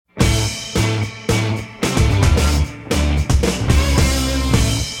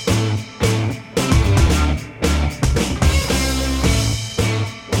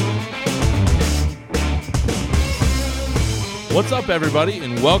What's up, everybody,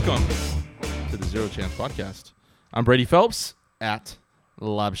 and welcome to the Zero Chance Podcast. I'm Brady Phelps at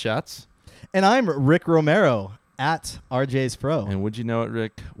Lobshots. And I'm Rick Romero at RJ's Pro. And would you know it,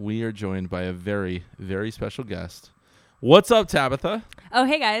 Rick, we are joined by a very, very special guest. What's up, Tabitha? Oh,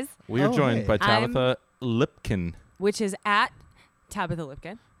 hey, guys. We are joined by Tabitha Lipkin. Which is at Tabitha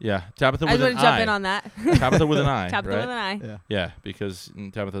Lipkin. Yeah, Tabitha I with just an want to jump I. in on that. Tabitha with an I, Tabitha right? with an I. Yeah, because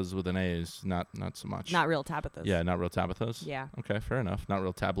Tabitha's with an A is not so much. Not real Tabithas. Yeah, not real Tabithas? Yeah. Okay, fair enough. Not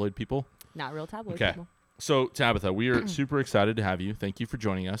real tabloid people? Not real tabloid Okay. people. So, Tabitha, we are super excited to have you. Thank you for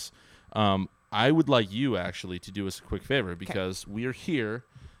joining us. I would like you, actually, to do us a quick favor because we are here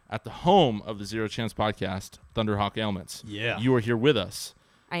at the home of the Zero Chance Podcast, Thunderhawk Ailments. Yeah. You are here with us.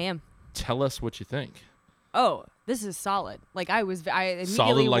 I am. Tell us what you think. Oh, this is solid. Like I immediately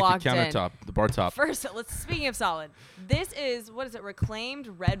Solid like walked the countertop, the bar top. First, speaking of solid, this is, what is it, reclaimed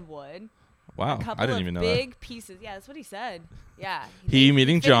redwood. Wow, A couple I didn't of even know big pieces. Yeah, that's what he said. Yeah. He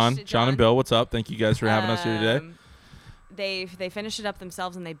meeting finished John. it, John and Bill, what's up? Thank you guys for having us here today. They finished it up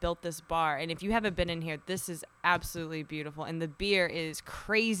themselves and they built this bar. And if you haven't been in here, this is absolutely beautiful. And the beer is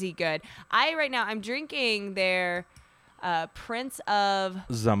crazy good. I'm drinking their Prince of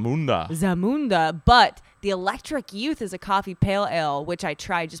Zamunda, but the Electric Youth is a coffee pale ale, which I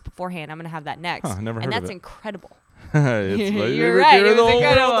tried just beforehand. I'm going to have that next. Huh, never heard and of that's it. incredible. It's my You're favorite right, beer it in the was whole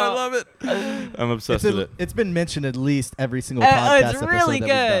incredible. world. I love it. I'm obsessed with it. It's been mentioned at least every single podcast It's really episode that we've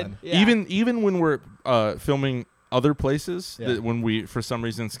good. done. Yeah. Even when we're filming other places, Yeah. that when we, for some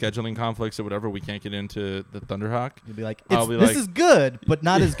reason, scheduling conflicts or whatever, we can't get into the Thunderhawk. You'll be like, I'll be this like- is good, but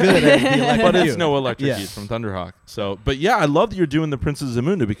not as good as the Electric But it's Youth. no Electric Yeah. Youth from Thunderhawk. So, but yeah, I love that you're doing the Prince of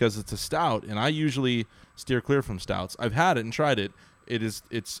Zamunda because it's a stout, and I usually steer clear from stouts. I've had it and tried it.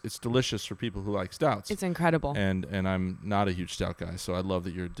 It's delicious for people who like stouts. It's incredible. And I'm not a huge stout guy, so I love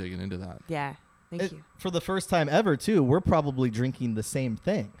that you're digging into that. Yeah. Thank you. For the first time ever, too, we're probably drinking the same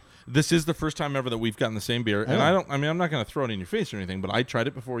thing. This is the first time ever that we've gotten the same beer, and Oh. I'm not going to throw it in your face or anything, but I tried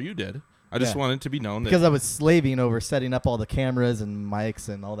it before you did. I just Yeah. wanted to be known that Because I was slaving over setting up all the cameras and mics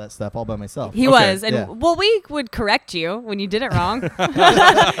and all that stuff all by myself. He Okay. was. And, Yeah. well, we would correct you when you did it wrong.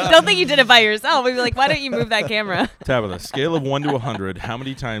 Don't think you did it by yourself. We'd be like, why don't you move that camera? Tabitha, scale of 1 to 100, how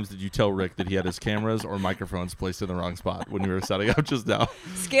many times did you tell Rick that he had his cameras or microphones placed in the wrong spot when we were setting up just now?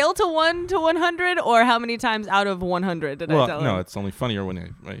 Scale to 1 to 100, or how many times out of 100 did I tell him? No, it's only funnier when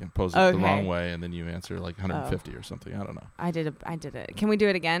you pose it the Okay. wrong way and then you answer like 150 or something. I don't know. I did it. Can we do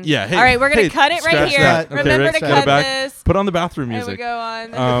it again? Yeah. Hey, All right, we're going hey, to cut it right scratch here. that. Okay, Remember Rick, to cut cut it back. this. Put on the bathroom And we music. go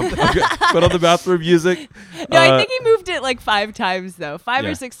on. Okay, put on the bathroom music. No, I think he moved it like 5 times, though. 5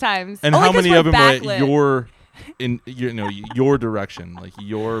 Yeah. or 6 times. And Only how 'cause many we're of them backlit. were your direction, like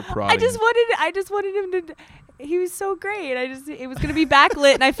your prodding? I just wanted him to. He was so great. It was gonna be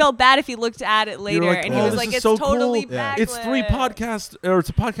backlit, and I felt bad if he looked at it later, like, and he "Oh, was this like, is "It's so totally cool." backlit." It's 3 podcasts, or it's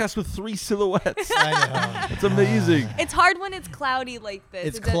a podcast with 3 silhouettes. I know. It's amazing. It's hard when it's cloudy like this.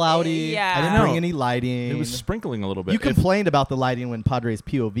 It's It doesn't- cloudy. Yeah. I didn't know. bring any lighting. It was sprinkling a little bit. You complained about the lighting when Padres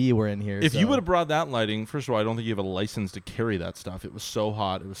POV were in here. If so. you would have brought that lighting, first of all, I don't think you have a license to carry that stuff. It was so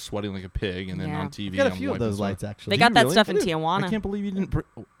hot. It was sweating like a pig. And then Yeah. on TV, We got a I'm few of wiping those sweat. lights, actually. They Do got you that really? stuff in I Tijuana. can't believe you didn't.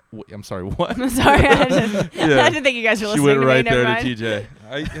 I'm sorry, what? I'm sorry. I didn't think you guys were She listening went to right me. there Never to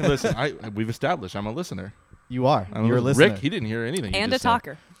mind. TJ. Listen, we've established I'm a listener. You are. I'm You're a listener. Rick, he didn't hear anything. you And a just said.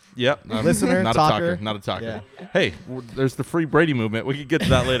 talker. Yep. Listener, not talker. a talker. Not a talker. Yeah. Hey, there's the free Brady movement. We could get to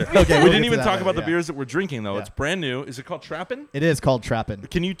that later. Okay, we we'll didn't get even to that talk about later, the yeah. beers that we're drinking, though. Yeah. It's brand new. Is it called Trappin'? It is called Trappin'.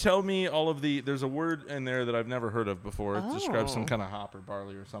 Can you tell me all of there's a word in there that I've never heard of before. It describes Oh. some kind of hop or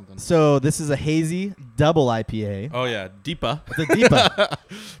barley or something. So this is a hazy double IPA. Oh, yeah. Deepa. It's a Deepa.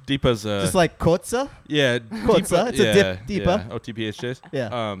 Deepa's Just like Kotza. yeah. Kotza. It's a Deepa. Yeah. OTPHJs.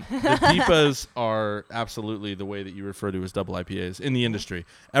 Yeah. The Deepas are absolutely the way that you refer to as double IPAs in the industry.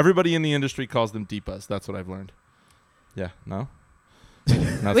 Everybody in the industry calls them Deepas. That's what I've learned. Yeah. No?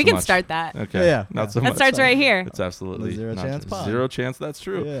 Not We so can much. start that. Okay. Yeah. Not so That much. starts right here. It's absolutely The Zero not Chance true. pod. Zero chance. That's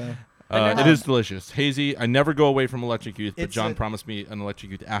true. Yeah. It is delicious. Hazy. I never go away from Electric Youth, but It's John a- promised me an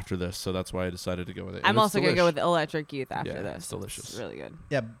Electric Youth after this, so that's why I decided to go with it. I'm And it's also going to go delish. with Electric Youth after Yeah, this. it's delicious. It's really good.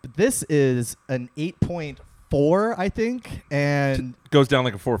 Yeah, but this is an 8.4, I think, and Goes down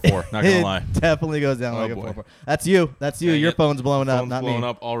like a 4-4. Not gonna it lie. definitely goes down Oh, like boy. a 4.4. That's you. That's you. Dang Your it. phone's blowing up, Phone's not blown me.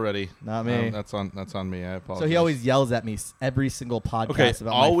 up already. Not me. That's on me. I apologize. So he always yells at me every single podcast okay.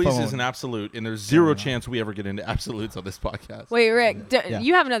 about Always my phone. is an absolute, and there's zero Yeah. chance we ever get into absolutes on this podcast. Wait, Rick, Yeah.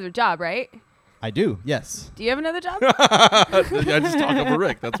 you have another job, right? I do. Yes. Do you have another job? I just talk over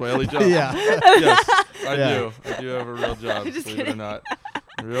Rick. That's my only job. Yeah. Yes, I Yeah. do. I do have a real job. Just Believe it or kidding. not.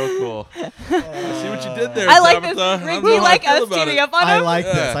 Real cool. I see what you did there, I like this. Tabitha. I Rick, don't do know you how I like feel us about teaming it. up on I him? like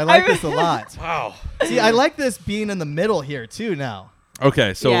Yeah. this. I like this a lot. Wow. See, I like this being in the middle here too now.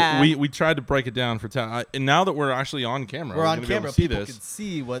 Okay, so Yeah. we tried to break it down for 10. And now that we're actually on camera, We're on gonna be able camera. to see People this. can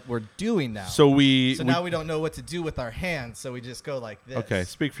see what we're doing now. So now we don't know what to do with our hands, so we just go like this. okay,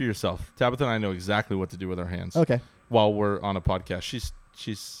 speak for yourself. Tabitha and I know exactly what to do with our hands. Okay. While we're on a podcast, she's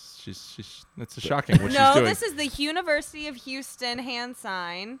that's shocking what she's No, doing. this is the University of Houston hand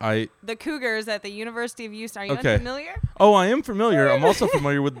sign. I The Cougars at the University of Houston. Are you Okay. unfamiliar? I am familiar. I'm also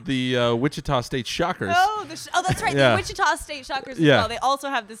familiar with the Wichita State Shockers. Oh, that's right. Yeah. The Wichita State Shockers Yeah. as well. They also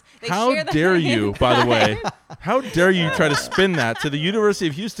have this. They How share the dare you, by the way? How dare you try to spin that to the University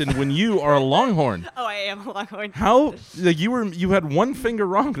of Houston when you are a Longhorn? Oh, I am a Longhorn. How you had one finger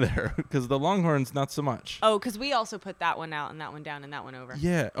wrong there because the Longhorns not so much. Oh, because we also put that one out and that one down and that one over.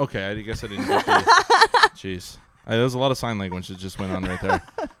 Yeah. Okay. I guess I didn't. Get Jeez. There's a lot of sign language that just went on right there.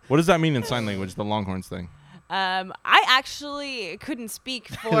 What does that mean in sign language? The Longhorns thing. I actually couldn't speak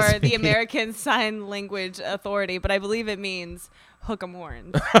for the American Sign Language Authority, but I believe it means hook 'em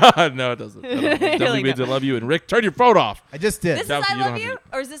horns. No, it doesn't. Definitely Really means I no. love you. And Rick, turn your phone off. I just did. This is Tabitha, I you don't love have you, to-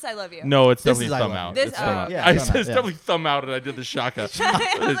 or is this I love you? No, it's This definitely is I thumb love out. you. It's thumb out. Yeah, I thumb said out, it's yeah. definitely thumb out, and I did the shaka.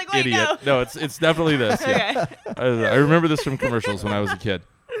 I was like, wait, Idiot. No, it's definitely this. Yeah. Okay. I remember this from commercials when I was a kid.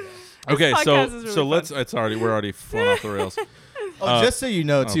 Okay, podcast is really let's. We're already flown off the rails. Just so you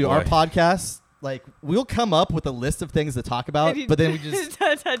know, too, our boy. podcast, like, we'll come up with a list of things to talk about, but then we just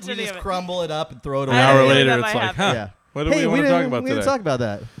don't touch we any just of it. crumble it up and throw it An away. I hour feel like later, that it's might like, happen. huh? Yeah. What do Hey, we want to talk about we today? didn't talk about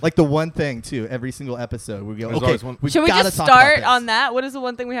that. Like the one thing too. Every single episode, we go. There's Okay, always one- we've Should we gotta just talk about start this. on that? What is the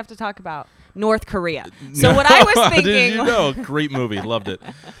one thing we have to talk about? North Korea. So what I was thinking. Did you know? Great movie. Loved it.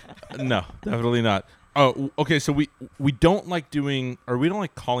 No, definitely not. Oh, okay. So we don't like doing, or we don't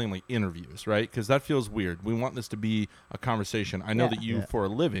like calling like interviews, right? Because that feels weird. We want this to be a conversation. I know Yeah. that you, Yeah. for a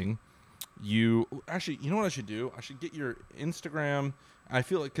living, you actually, you know what I should do? I should get your Instagram. I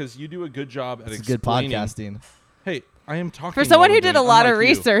feel like because you do a good job at It's good explaining. podcasting. Hey, I am talking. For someone while who we're did a doing it, lot of unlike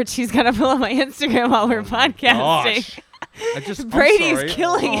you. research, he's gonna pull up my Instagram while we're podcasting. Gosh. I'm Brady's sorry.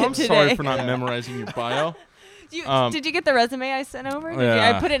 killing it I'm sorry today. for not memorizing your bio. Did you get the resume I sent over?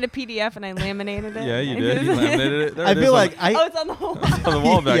 Yeah. I put it in a PDF and I laminated it. Yeah, you did. You laminated it. There I it is feel on like Oh, it's on the wall. the, on the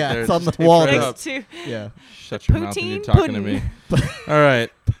wall back Yeah, there. it's on Just the tape wall right next up. to yeah. Shut your mouth when you're Poutine talking to pudding. me. All right.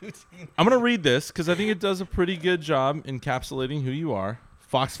 I'm going to read this because I think it does a pretty good job encapsulating who you are.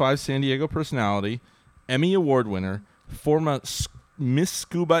 Fox 5 San Diego personality, Emmy Award winner, former Miss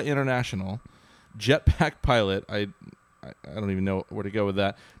Scuba International, jetpack pilot. I don't even know where to go with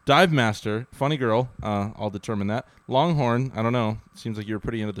that. Dive master, funny girl. I'll determine that. Longhorn. I don't know. Seems like you're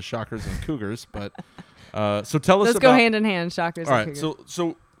pretty into the Shockers and Cougars, but so tell us Those about. go hand in hand, Shockers. All and right, Cougars.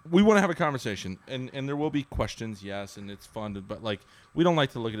 so we want to have a conversation, and there will be questions, yes, and it's fun, but like we don't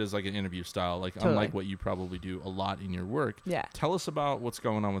like to look at it as like an interview style, like Totally. unlike what you probably do a lot in your work. Yeah. Tell us about what's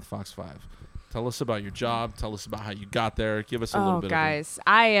going on with Fox 5. Tell us about your job. Tell us about how you got there. Give us a little bit guys,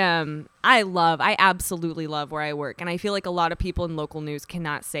 I absolutely love where I work, and I feel like a lot of people in local news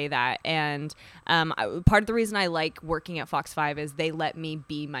cannot say that. And part of the reason I like working at Fox 5 is they let me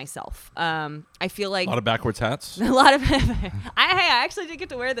be myself. I feel like of it. A lot of backwards hats. a lot of I actually did get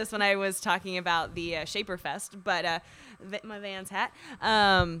to wear this when I was talking about the Shaper Fest, but my Vans hat.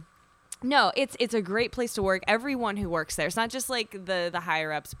 No, it's a great place to work. Everyone who works there, it's not just like the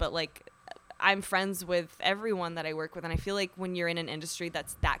higher ups, but like I'm friends with everyone that I work with, and I feel like when you're in an industry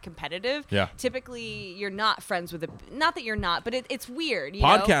that's that competitive, Yeah. typically you're not friends with not that you're not, but it's weird. You know?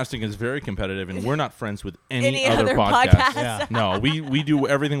 Podcasting is very competitive, and we're not friends with any other podcast. podcast. Yeah. No, we do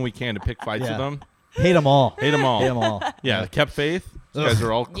everything we can to pick fights Yeah. with them. Hate them all. Hate them all. Hate them all. Yeah, kept faith. These guys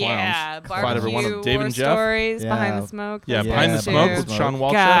are all clowns. Yeah, Fight every one of them. barbecue Dave war and Jeff. stories, Yeah. behind the smoke. Yeah, those behind the guys smoke too. with Sean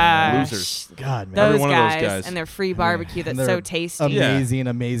Walchef. Gosh. Losers. God, man. Every Those one of those guys, guys. and their free barbecue that's And so they're tasty. Amazing,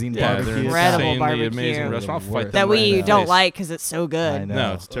 amazing Yeah, barbecue. they're Incredible insanely barbecue. amazing restaurant. I'll fight them that right in we the don't face. like because it's so I good. know.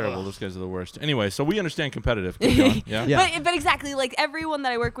 No, it's terrible. Those guys are the worst. Anyway, so we understand competitive. Keep going. Yeah. Yeah. But exactly, like everyone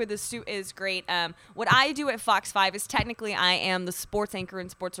that I work with is great. What I do at Fox 5 is technically I am the sports anchor and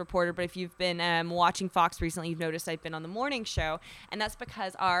sports reporter. But if you've been watching Fox recently, you've noticed I've been on the morning show, and that's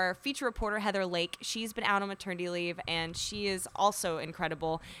because our feature reporter Heather Lake, she's been out on maternity leave, and she is also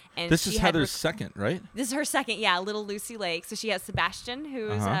incredible. And This she is had Heather's second, right? This is her second, little Lucy Lake. So she has Sebastian,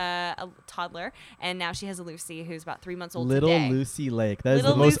 who's a toddler, and now she has a Lucy, who's about 3 months old Little today. Lucy Lake. That is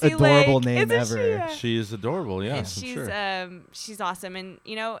Little the most Lucy adorable Lake. name Isn't she? ever. She is adorable. Yeah, And I'm she's sure. she's awesome, and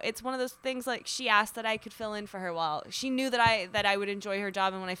it's one of those things like she asked that I could fill in for her while she knew that I would enjoy her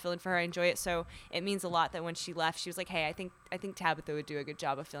job, and when I fill in for her I enjoy it. So it means a lot that when she left she was like, hey, I think Tabitha Tabitha would do a good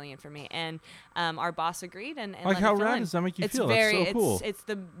job of filling in for me. And our boss agreed. And Like, let me how fill rad in. does that make you It's feel? Very, That's so cool. It's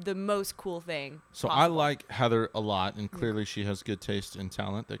the most cool thing. So I possible. like Heather a lot, and clearly she has good taste and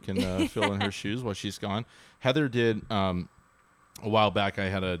talent that can fill in her shoes while she's gone. Heather did a while back. I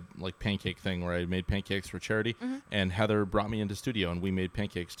had a pancake thing where I made pancakes for charity, and Heather brought me into studio, and we made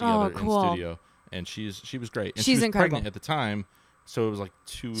pancakes together cool. in studio. And she was great. And She's she was incredible. pregnant at the time, so it was like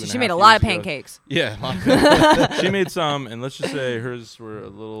So she made a lot of pancakes. Yeah, she made some, and let's just say hers were a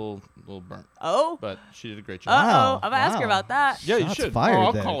little burnt, Oh. but she did a great job. Wow. I'm gonna ask her about that. Yeah, you Shots should. fired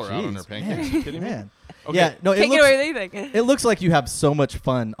I'll there. call her out on Jeez, her pancakes. man. You kidding me? Man. Okay. Yeah, no, Can't it get away looks, with anything. it looks like you have so much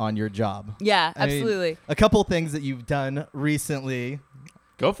fun on your job. Yeah, I mean, absolutely. a couple things that you've done recently.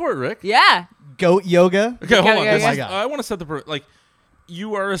 Go for it, Rick. Yeah. Goat yoga. Okay, hold on. Okay, This okay. is- Oh my God. I want to set the like.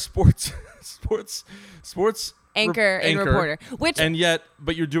 You are a sports Anchor and reporter. Which and yet,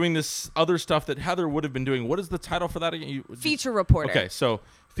 but you're doing this other stuff that Heather would have been doing. What is the title for that again? feature reporter. Okay, so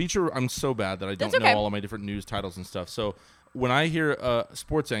feature. I'm so bad that I don't That's okay. know all of my different news titles and stuff. So when I hear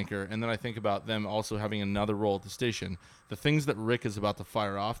sports anchor, and then I think about them also having another role at the station, the things that Rick is about to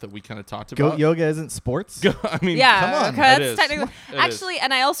fire off that we kind of talked about. Goat yoga isn't sports. I mean, Yeah, Come on. okay, It that's is. technically It actually,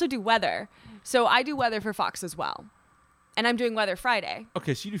 and I also do weather. So I do weather for Fox as well, and I'm doing Weather Friday.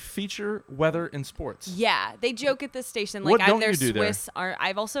 Okay, so you do feature weather and sports. Yeah, they joke at this station What like I'm don't their you do there? Swiss.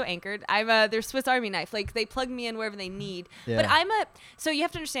 I've also anchored. I'm their Swiss Army knife. Like they plug me in wherever they need. But Yeah. so you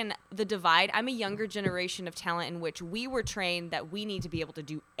have to understand the divide. I'm a younger generation of talent in which we were trained that we need to be able to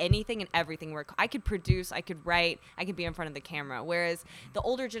do anything and everything. Where I could produce, I could write, I could be in front of the camera. Whereas the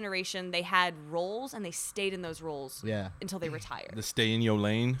older generation, they had roles and they stayed in those roles Yeah. until they retired. The stay in your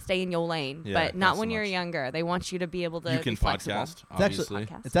lane. Stay in your lane, Yeah, but not not so when you're much. younger. They want you to be able to You can be flexible. podcast, It's actually obviously.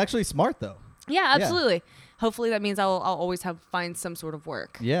 Podcast. it's actually smart though. Yeah, absolutely. Hopefully that means I'll always find some sort of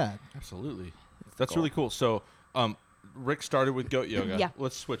work. Yeah. Absolutely. That's Cool. really cool. So, Rick started with goat yoga. Yeah.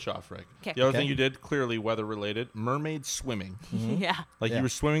 Let's switch off, Rick. 'Kay. The other Okay. thing you did, clearly weather related, mermaid swimming. Yeah. Like Yeah. you were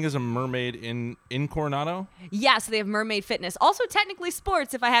swimming as a mermaid in Coronado? Yeah, so they have mermaid fitness. Also, technically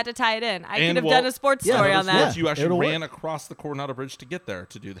sports, if I had to tie it in. I And could have well, done a sports yeah, story Another on that. sports, you actually It'll ran work. across the Coronado Bridge to get there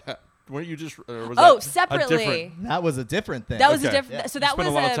to do that. Weren't you just was Oh, that a separately. different- That was a different thing. That was a Okay. different. Yeah. So You that spent was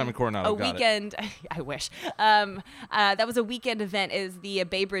a lot of time in Coronado, a got it. weekend. I wish. That was a weekend event. Is the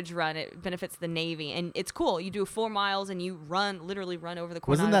Bay Bridge run? It benefits the Navy, and it's cool. You do 4 miles and you literally run over the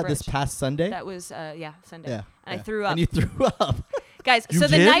Coronado Wasn't that Bridge. this past Sunday? That was Sunday. yeah. And I yeah. threw up. And you threw up. Guys, You so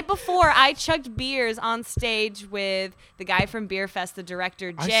the did? night before, I chugged beers on stage with the guy from Beer Fest, the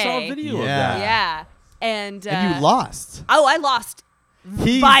director Jay. I saw a video of Yeah. that. Yeah, and And you lost. Oh, I lost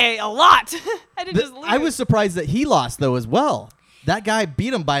He by a lot. I didn't just lose. I was surprised that he lost though as well. That guy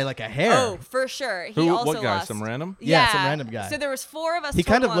beat him by like a hair. Oh, for sure. He Who? also What guy? lost. Some random? Yeah, some random guy. So there was 4 of us. He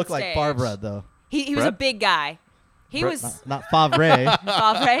kind total of looked on like stage. Favre though. He was a Brett? big guy. He Brett? was Not Favre.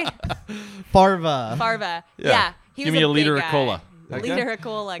 Favre. Farva. Farva. Yeah. He Give was me a big liter guy. of cola. That Liter guy? of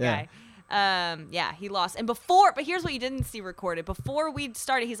cola Yeah. guy. Yeah, he lost. And but here's what you didn't see recorded. Before we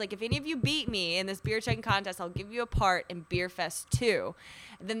started, he's like, if any of you beat me in this beer chugging contest, I'll give you a part in Beer Fest 2.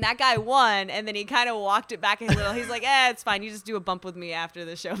 And then that guy won, and then he kind of walked it back a little. He's like, it's fine. You just do a bump with me after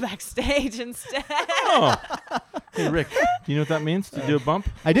the show backstage instead. Oh. Hey, Rick, do you know what that means to do a bump?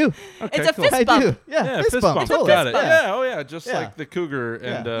 I do. Okay, It's a cool. fist I bump. do. Yeah, Yeah, fist bump. Totally. Got it. bump. Yeah, oh yeah, just Yeah. like the cougar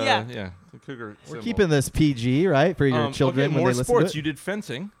and Yeah. the cougar. We're symbol. keeping this PG, right, for your children okay, when more they listen sports. to You it. did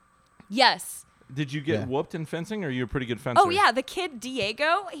fencing. Yes. Did you get Yeah. whooped in fencing, or are you a pretty good fencer? Oh yeah, the kid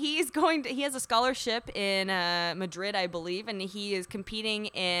Diego. He has a scholarship in Madrid, I believe, and he is competing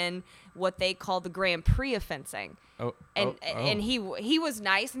in what they call the Grand Prix of fencing. Oh, And he was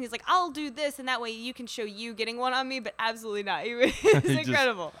nice, and he's like, I'll do this, and that way you can show you getting one on me, but absolutely not. He was He just-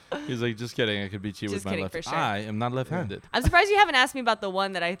 incredible. He's like, just kidding. I could beat you Just with my kidding, left. for sure. I am not left-handed. I'm surprised you haven't asked me about the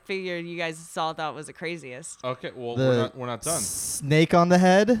one that I figured you guys thought was the craziest. Okay, well The we're not done. Snake on the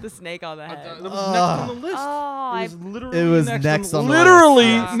head. The snake on the head. That was next on the list. Oh, it was literally It was next, next on on the the literally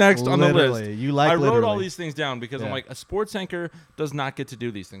list. next on the Literally. list. You like I wrote all literally. these things down because I'm Yeah. like, a sports anchor does not get to do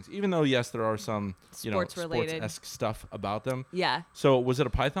these things, even though yes, there are some Sports-related. sports-esque stuff about them. Yeah. So was it a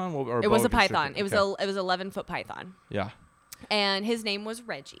python or It was boa a python. constrictor? It was Okay. it was 11-foot python, Yeah. and his name was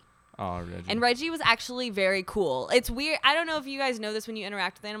Reggie. Oh, Reggie. And Reggie was actually very cool. It's weird. I don't know if you guys know this when you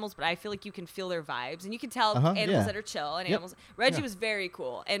interact with animals, but I feel like you can feel their vibes, and you can tell animals yeah. that are chill and Yep. animals. Reggie Yeah. was very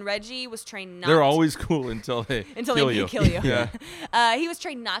cool, and Reggie was trained not. They're always cool until they until kill they you. kill you. Yeah. He was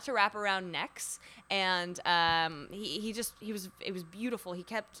trained not to wrap around necks, and it was beautiful. He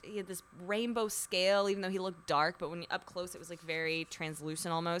had this rainbow scale, even though he looked dark, but when up close, it was like very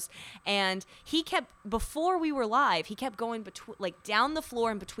translucent almost. And he kept, before we were live, he kept going down the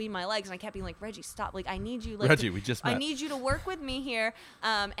floor and between my my legs, and I kept being like, Reggie, stop. Like, I need you. Like, Reggie, we just met. I need you to work with me here.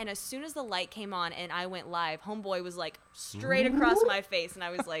 And as soon as the light came on and I went live, homeboy was like straight across my face, and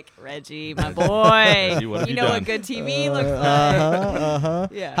I was like, Reggie, my boy, you know what good TV looks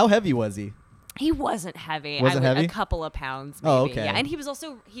like. Yeah. How heavy was he? He wasn't heavy. Wasn't heavy? A couple of pounds, maybe. Oh, okay. Yeah, and he was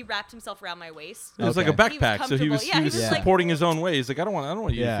also he wrapped himself around my waist. It was like a Okay. backpack, so he was supporting his own weight. He's like, I don't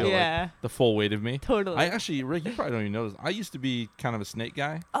want you to feel like the full weight of me. Totally. I actually, Rick, you probably don't even know this. I used to be kind of a snake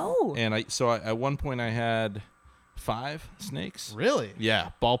guy. Oh. And at one point I had 5 snakes. Really?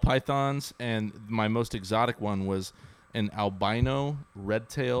 Yeah, ball pythons, and my most exotic one was an albino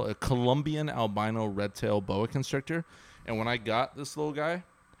redtail, a Colombian albino redtail boa constrictor. And when I got this little guy,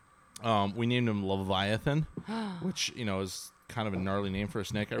 we named him Leviathan, which is kind of a gnarly name for a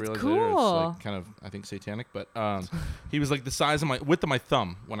snake. I realized later it's like kind of, I think, satanic. But he was like the size of width of my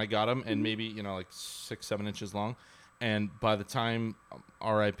thumb when I got him, and maybe like 6-7 inches long. And by the time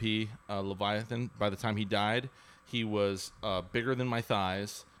R.I.P. Leviathan, by the time he died, he was bigger than my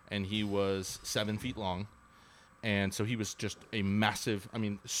thighs, and he was 7 feet long. And so he was just a massive. I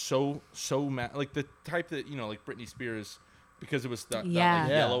mean, like the type that like Britney Spears. Because it was that like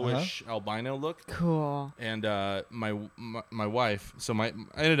yellowish albino look. Cool. And my wife, so I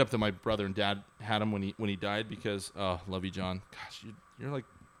ended up that my brother and dad had him when he died because love you, John. Gosh, you're like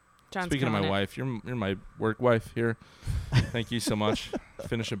John's speaking of my it. wife, you're my work wife here. Thank you so much.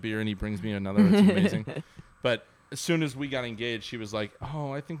 Finish a beer and he brings me another. It's amazing. But as soon as we got engaged, she was like,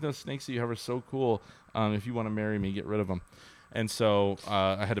 "Oh, I think those snakes that you have are so cool. If you want to marry me, get rid of them." And so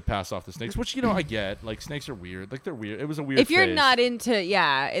I had to pass off the snakes, which, I get. Like, snakes are weird. Like, they're weird. It was a weird phase. If you're not into,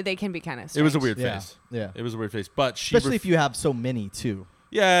 they can be kind of strange. It was a weird phase. Yeah. It was a weird phase. But especially if you have so many, too.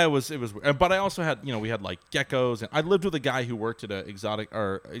 Yeah, it was weird. But I also had, we had, like, geckos. And I lived with a guy who worked at an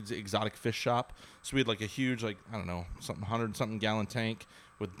exotic fish shop. So we had, like, a huge, like, I don't know, 100-something gallon tank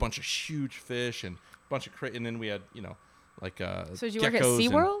with a bunch of huge fish and a bunch of and then we had, like so did you work at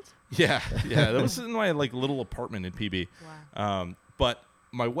SeaWorld? Yeah. That was in my like little apartment in PB. Wow. But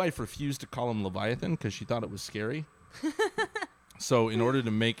my wife refused to call him Leviathan because she thought it was scary. So in order to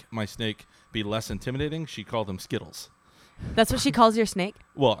make my snake be less intimidating, she called him Skittles. That's what she calls your snake?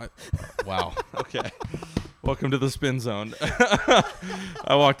 Well, wow. Okay. Welcome to the spin zone.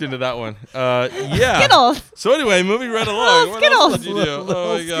 I walked into that one. Yeah. Skittles. So anyway, moving right along. Skittles. What else did you do?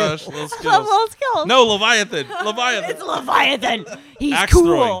 Oh my gosh, little Skittles. Little Skittles. No, Leviathan. It's Leviathan. He's axe cool.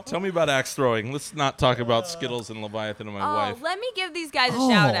 throwing. Tell me about axe throwing. Let's not talk about Skittles and Leviathan and my wife. Let me give these guys a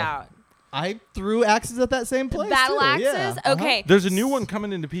shout out. I threw axes at that same place. Battle too. axes? Yeah. Okay. There's a new one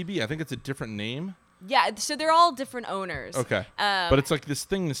coming into PB. I think it's a different name. Yeah, so they're all different owners. Okay. But it's like this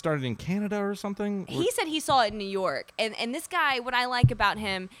thing that started in Canada or something? He said he saw it in New York. And this guy, what I like about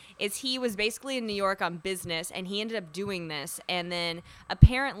him is he was basically in New York on business, and he ended up doing this. And then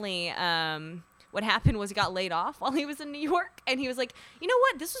apparently what happened was he got laid off while he was in New York. And he was like, you know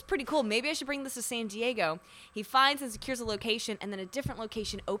what? This was pretty cool. Maybe I should bring this to San Diego. He finds and secures a location, and then a different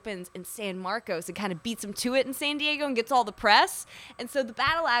location opens in San Marcos and kind of beats him to it in San Diego and gets all the press. And so the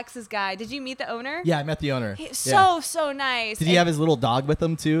Battle Axes guy, did you meet the owner? Yeah, I met the owner. So nice. Did he have his little dog with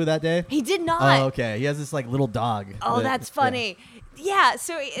him, too, that day? He did not. Oh, okay. He has this, like, little dog. Oh, that's funny. Yeah.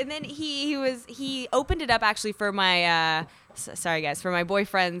 So, and then he opened it up actually for my, sorry guys, for my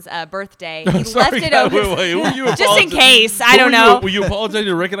boyfriend's birthday. He left it open. Wait, you just in case. I don't know. Were you apologizing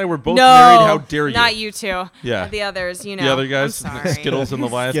to Rick and I? Were both married. How dare you? Not you two. Yeah. The others, The other guys. I'm sorry. Skittles and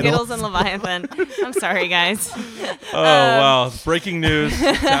Leviathan. Skittles and Leviathan. I'm sorry, guys. Oh, wow. Breaking news.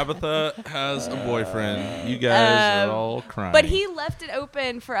 Tabitha has a boyfriend. You guys are all crying. But he left it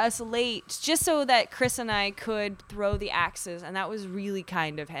open for us late just so that Chris and I could throw the axes. And that was really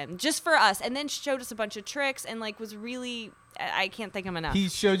kind of him. Just for us. And then showed us a bunch of tricks and like was really... I can't thank him enough. He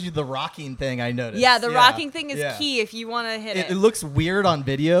showed you the rocking thing, I noticed. Yeah, the rocking thing is key if you want to hit it. It looks weird on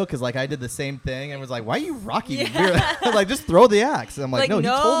video because, like, I did the same thing and was like, why are you rocking me? Like, just throw the axe. And I'm like, no, he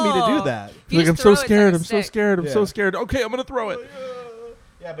told me to do that. Like, I'm so scared. I'm so scared. I'm so scared. Okay, I'm going to throw it.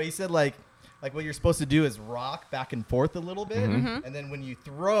 Yeah, but he said, like what you're supposed to do is rock back and forth a little bit. Mm-hmm. And then when you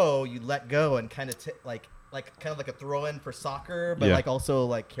throw, you let go and kind of like kind of like a throw-in for soccer, but like also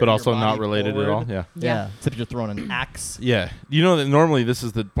like carry but also your body not related forward. at all. Yeah. Except you're throwing an axe. Yeah. You know that normally this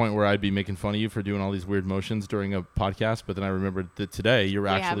is the point where I'd be making fun of you for doing all these weird motions during a podcast, but then I remembered that today you're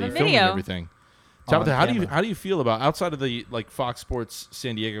actually filming everything. Tabitha, how do you feel about outside of the like Fox Sports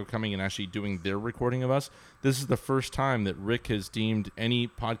San Diego coming and actually doing their recording of us? This is the first time that Rick has deemed any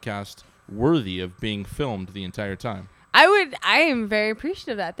podcast worthy of being filmed the entire time. I am very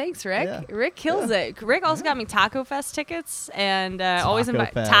appreciative of that. Thanks, Rick. Yeah. Rick kills it. Rick also got me Taco Fest tickets and always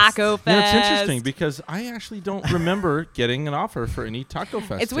invite Fest. Taco Fest. Yeah, it's interesting because I actually don't remember getting an offer for any Taco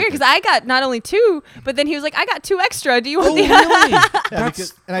Fest. It's weird because I got not only 2, but then he was like, I got 2 extra. Do you want the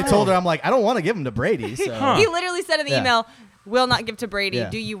really? And I told her, I'm like, I don't want to give them to Brady. So. Huh. He literally said in the email, will not give to Brady. Yeah.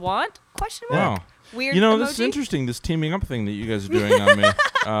 Do you want? Question mark. Wow. Weird You know, emoji. this is interesting, this teaming up thing that you guys are doing on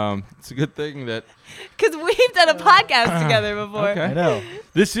me. It's a good thing that... Because we've done a podcast together before. Okay. I know.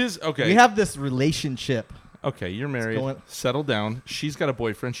 This is... Okay. We have this relationship. Okay, you're married. Settle down. She's got a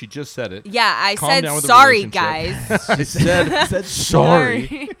boyfriend. She just said it. Yeah, I Calm said down with the sorry, relationship. guys. I said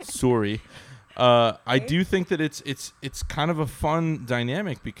Sorry. Sorry. I do think that it's kind of a fun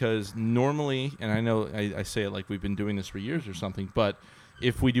dynamic because normally, and I know I say it like we've been doing this for years or something, but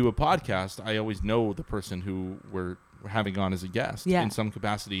if we do a podcast, I always know the person who we're having on as a guest in some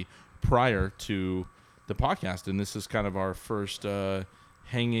capacity prior to the podcast, and this is kind of our first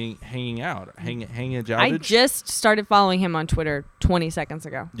hanging out. I just started following him on Twitter 20 seconds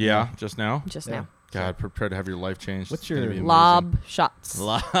ago. Yeah, just now. Just now. God, prepare to have your life changed. What's It's gonna your be amazing. Lob shots.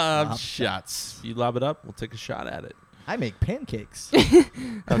 Lob shots. You lob it up, we'll take a shot at it. I make pancakes.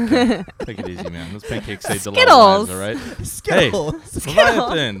 Okay. Take it easy, man. Those pancakes saved a lot Skittles. of lives, all right? Skittles.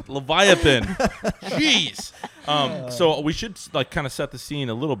 Hey, Leviathan. Jeez. So we should kind of set the scene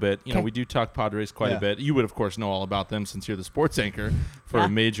a little bit. You know, we do talk Padres quite a bit. You would, of course, know all about them since you're the sports anchor for a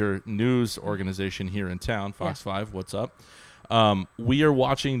major news organization here in town, Fox 5. What's up? We are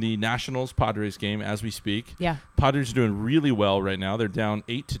watching the Nationals Padres game as we speak. Yeah. Padres are doing really well right now. They're down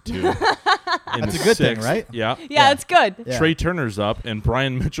 8-2. That's a good thing, right? Yeah. Yeah, it's good. Yeah. Trey Turner's up, and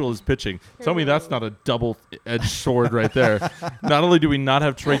Brian Mitchell is pitching. Tell me that's not a double-edged sword right there. Not only do we not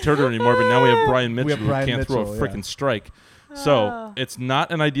have Trey Turner anymore, but now we have Brian Mitchell who can't throw a freaking strike. So it's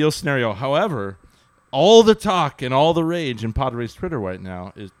not an ideal scenario. However, all the talk and all the rage in Padres Twitter right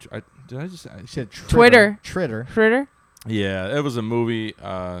now is Twitter. Fritter? Yeah, it was a movie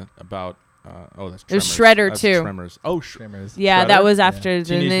about... that's Tremors. It was Shredder, That's too. Tremors. Oh, Tremors. Yeah, Shredder? that was after the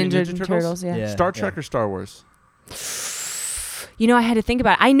Teenage Ninja Mutant Turtles. Yeah. Star Trek or Star Wars? You know, I had to think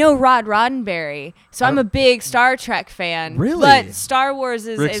about it. I know Rod Roddenberry, so I'm a big Star Trek fan. Really? But Star Wars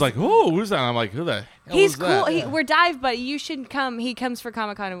is... Rick's like, oh, who's that? I'm like, who the hell He's is cool. that? We're dive, but you should come. He comes for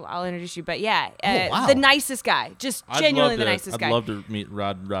Comic-Con, and I'll introduce you. But yeah, wow. the nicest guy. Just genuinely the nicest guy. I'd love to meet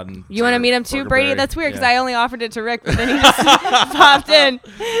Rodden. You want to meet him too, Brady? Burgerberry. That's weird because Yeah. I only offered it to Rick, but then he just popped in.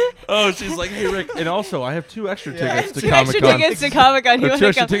 Oh, she's like, hey, Rick. And also, I have 2 extra tickets to 2 extra Comic-Con. tickets to Comic-Con. You 2 want to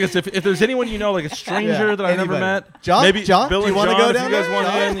extra come? tickets. If there's anyone you know, like a stranger that I've never anybody. met. John? Maybe John? Bill Do and you wanna John, go if down you guys there? want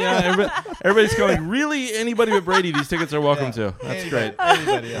John? in. Yeah, everybody's going, really? Anybody but Brady, these tickets are welcome to. That's great.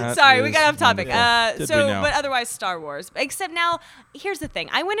 Anybody else. That Sorry, we is got off topic. wonderful. Did we now? But otherwise, Star Wars. Except now, here's the thing.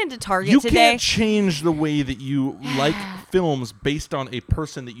 I went into Target You today. can't change the way that you like films based on a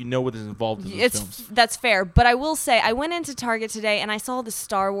person that you know what is involved in those films. That's fair, but I will say I went into Target today and I saw all the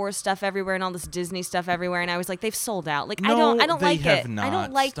Star Wars stuff everywhere and all this Disney stuff everywhere, and I was like, they've sold out. Like, No, I don't they like have it. not. I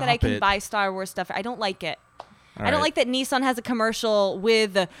don't like that I Stop can it. buy Star Wars stuff. I don't like it. All I don't right. like that Nissan has a commercial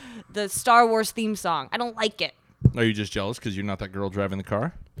with the Star Wars theme song. I don't like it. Are you just jealous because you're not that girl driving the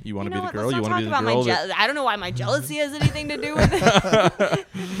car? You want to You know be the what? girl? Let's You not want to talk be the about girl? my I don't know why my jealousy has anything to do with it.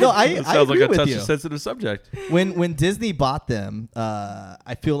 No, I That sounds agree like a with touch you. of sensitive subject. When Disney bought them,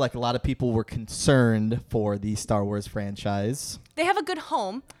 I feel like a lot of people were concerned for the Star Wars franchise. They have a good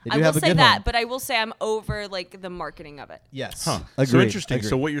home. They I do will have a say good that, home. but I will say I'm over like the marketing of it. Yes. Huh. Agreed. So interesting. Agreed.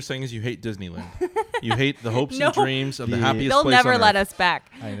 So what you're saying is you hate Disneyland. You hate the hopes No. and dreams of the Yeah. happiest They'll place never on let earth. us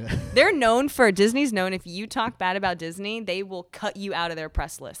back. I know. They're known for Disney's known if you talk bad about Disney, they will cut you out of their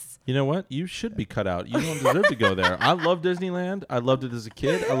press lists. You know what? You should be cut out. You don't deserve to go there. I love Disneyland. I loved it as a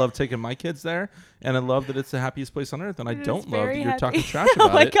kid. I love taking my kids there, and I love that it's the happiest place on earth. And I It is don't love that very you're talking happy. trash Oh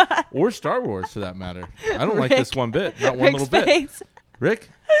about my it, God. or Star Wars for that matter. I don't like Rick. this one bit. Not one Rick's little bit. face. Rick,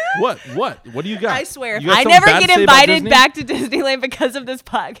 what do you got? I swear, if You got I something never bad to get say about invited Disney? back to Disneyland because of this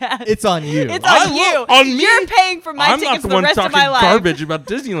podcast, It's on you. it's I on you. love- on me? You're paying for my I'm tickets not the for the one rest of talking my life. garbage about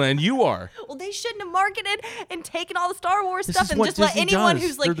Disneyland. You are. Well, they shouldn't have marketed and taken all the Star Wars This stuff is and what just let Disney anyone does.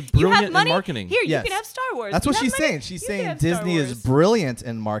 who's They're like, the you brilliant have in money, marketing. here, Yes. you can have Star Wars. That's You what have she's money, saying. She's you can saying have Star Disney is Wars. brilliant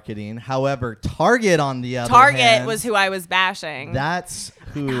in marketing. However, Target, on the other Target hand, was who I was bashing. That's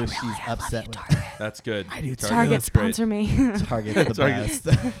who she's upset with. That's good. I do too. Target, that's great. sponsor me. Target's the Target. best.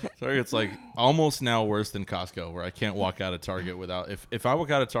 Target's like almost now worse than Costco, where I can't walk out of Target without. If I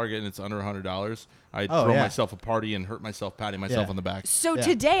walk out of Target and it's under $100, I throw yeah. myself a party and hurt myself patting myself Yeah. on the back. So Yeah.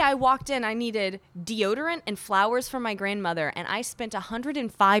 today I walked in. I needed deodorant and flowers for my grandmother, and I spent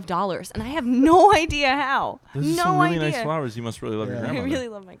 $105, and I have no idea how. Those are no some really idea. nice flowers. You must really love your Yeah. I grandmother. really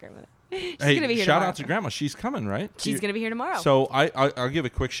love my grandmother. She's gonna be here shout tomorrow. out to Grandma. She's coming, right? She's gonna be here tomorrow. So I'll give a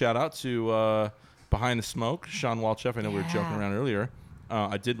quick shout out to Behind the Smoke, Sean Walchef. I know we were joking around earlier.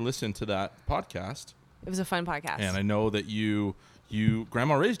 I did listen to that podcast. It was a fun podcast. And I know that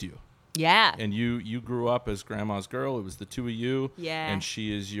Grandma raised you. Yeah. And you grew up as Grandma's girl. It was the two of you. Yeah. And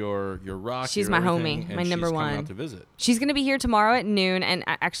she is your rock. She's your my everything, homie, and my number she's one. coming out to visit. She's going to be here tomorrow at noon. And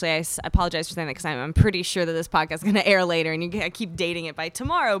actually, I apologize for saying that because I'm pretty sure that this podcast is going to air later. And I keep dating it by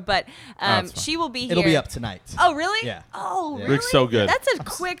tomorrow. But she will be here. It'll be up tonight. Oh, really? Yeah. Oh, Yeah. really? Rick's so good. That's a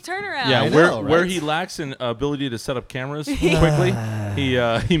quick turnaround. Yeah, I know, where right? he lacks an ability to set up cameras quickly,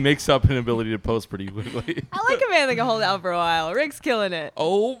 he makes up an ability to post pretty quickly. I like a man that can hold out for a while. Rick's killing it.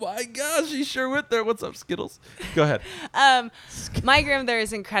 Oh my gosh, he sure went there. What's up, Skittles? Go ahead. My grandmother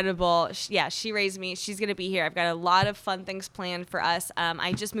is incredible. She raised me. She's going to be here. I've got a lot of fun things planned for us.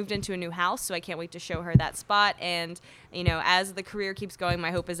 I just moved into a new house, so I can't wait to show her that spot. And, as the career keeps going,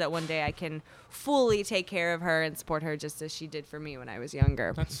 my hope is that one day I can fully take care of her and support her just as she did for me when I was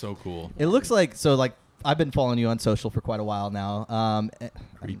younger. That's so cool. It looks like I've been following you on social for quite a while now.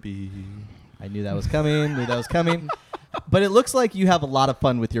 Creepy. I knew that was coming. But it looks like you have a lot of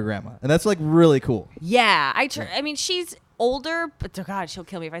fun with your grandma, and that's like really cool. Yeah, I mean, she's older, but oh God, she'll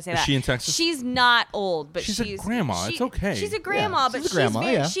kill me if I say that. Is she in Texas? She's not old, but she's a grandma. It's okay. She's a grandma, she's but a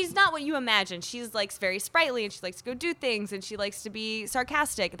grandma, she's not what you imagine. She's like very sprightly, and she likes to go do things, and she likes to be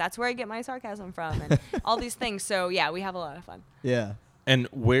sarcastic. That's where I get my sarcasm from, and all these things. So yeah, we have a lot of fun. Yeah. And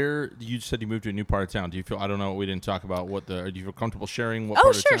where you said you moved to a new part of town? Do you feel? I don't know. We didn't talk about do you feel comfortable sharing? What Oh,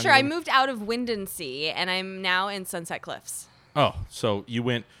 part of sure. town I moved out of Windansea, and I'm now in Sunset Cliffs. Oh, so you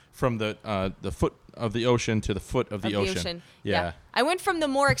went from the foot of the ocean to the foot of the ocean. Yeah. I went from the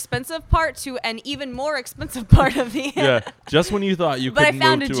more expensive part to an even more expensive part of the. Yeah. Just when you thought you But I couldn't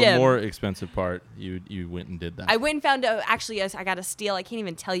found move a to gym. a more expensive part, you went and did that. I went and found I got a steal. I can't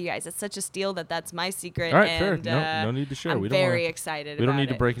even tell you guys. It's such a steal that's my secret. All right, and, fair. No need to share. I'm We don't very wanna- excited. we don't about need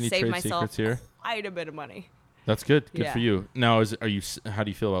to it. break any Save trade myself secrets here. Quite a bit of money. That's good. Good Yeah. for you. Now, how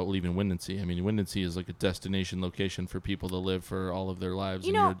do you feel about leaving Windansea? I mean, Windansea is like a destination location for people to live for all of their lives,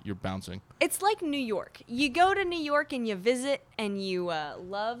 you're bouncing. It's like New York. You go to New York and you visit, and you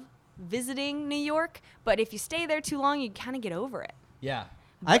love visiting New York. But if you stay there too long, you kind of get over it. Yeah.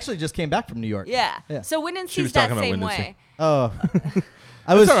 I actually just came back from New York. Yeah. Yeah. So She Windansea's was that talking about same Windansea. way. Oh.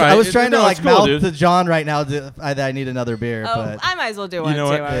 I was all right. I was trying to No, like it's cool, mouth dude. to John right now. I need another beer, Oh, but I might as well do one You know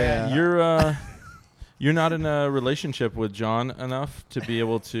too. what? all right. Yeah. You're not in a relationship with John enough to be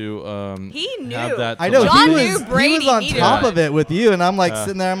able to He knew. have that. I know John he knew was Brady on needed top one. of it with you, and I'm like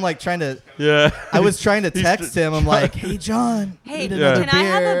sitting there. I'm like trying to. Yeah. I was trying to He's text him. I'm like, "Hey, John, Hey, need another can I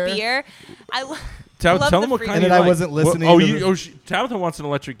have a beer?" beer? Tell love them the what free kind And you then I like. wasn't listening Oh, to Tabitha wants an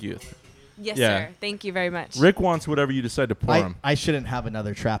electric youth. Yes, Yeah. sir. Thank you very much. Rick wants whatever you decide to pour him. I shouldn't have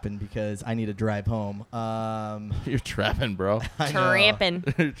another trapping because I need to drive home. You're trapping, bro. I know. Trapping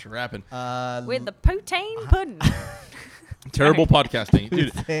You're trapping. with the poutine pudding. Terrible podcasting.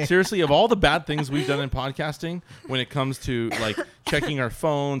 Dude, Poutine. seriously, of all the bad things we've done in podcasting, when it comes to like checking our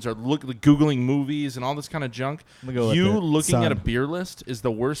phones or Googling movies and all this kind of junk, I'm gonna go with you it. looking at a Sun. beer list is the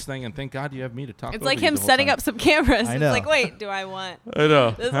worst thing. And thank God you have me to talk It's over like you him the whole setting time. up some cameras. I It's know. like, wait, do I want? I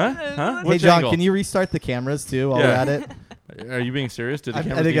know. This Huh? is- Huh? Hey, Which John, angle? can you restart the cameras too while Yeah. we're at it? Are you being serious? Did the I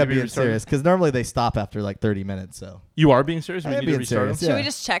cameras think need to I'm be being restarted? serious because normally they stop after like 30 minutes. So You are being serious? I We am need to being restart serious, them? Should yeah. we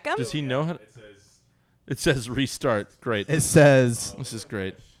just check them? Does he know how to? It says restart. Great. it says This is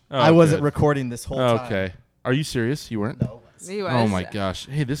great. Oh, I wasn't good. recording this whole time. Okay. Are you serious? You weren't? No. He was. Oh my gosh.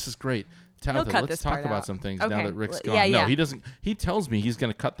 Hey, this is great. Tabitha, cut let's this talk part about out. some things now Okay. that Rick's Well, gone. yeah, No, yeah. he doesn't. He tells me he's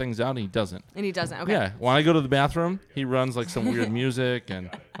going to cut things out and he doesn't. And he doesn't. Okay. Yeah. When I go to the bathroom, he runs like some weird music and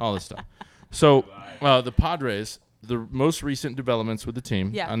all this stuff. So, the Padres, the most recent developments with the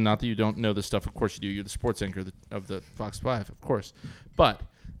team, Yeah. and not that you don't know this stuff, of course you do. You're the sports anchor of the Fox 5, of course. But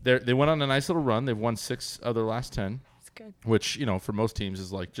they went on a nice little run. They've won 6 of their last 10. Good. Which, for most teams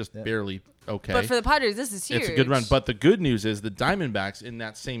is like just barely okay. But for the Padres, this is huge. It's a good run. But the good news is the Diamondbacks in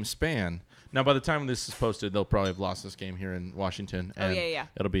that same span. Now, by the time this is posted, they'll probably have lost this game here in Washington. Oh, And yeah.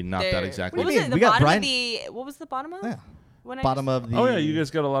 it'll be not that They're- exactly. What was mean? it? The We got bottom Brian- of the. What was the bottom of? Yeah. When I Bottom of the. Oh, yeah. You guys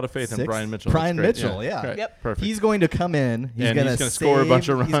got a lot of faith in Sixth? Brian Mitchell. Brian That's great. Mitchell, yeah. Great. Yep. Perfect. He's going to come in. He's And going he's to gonna score a bunch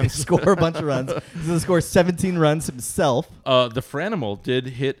of He's going to runs. score a bunch of runs. He's going to score 17 runs himself. The Franimal did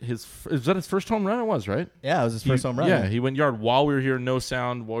hit his. Is that his first home run? It was, right? Yeah, it was his first home run. Yeah, he went yard while we were here, no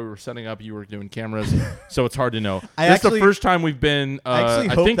sound. While we were setting up, you were doing cameras, so it's hard to know. This is the first time we've been. I actually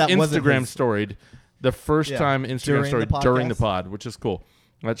I hope think that wasn't Instagram his- storied. The first Yeah, time Instagram during the storied during the podcast? pod, which is cool.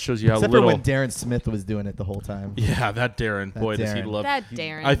 That shows you how Except little. for when Darren Smith was doing it the whole time. Yeah, that Darren. Boy, does he love that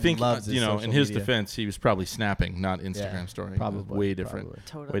Darren. I think, loves his in social his media. defense, he was probably snapping, not Instagram story. Probably. Way different. Probably.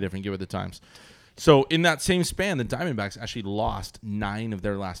 Totally. Way different. Get with the times. So in that same span, the Diamondbacks actually lost 9 of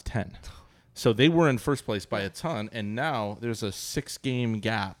their last 10. So they were in first place by a ton, and now there's a 6-game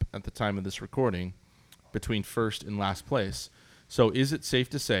gap at the time of this recording between first and last place. So is it safe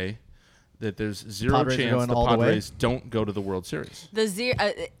to say that there's zero Padres are chance going the all the way? Padres don't go to the World Series? Is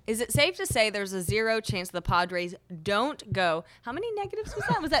it safe to say there's a 0 chance the Padres don't go? How many negatives was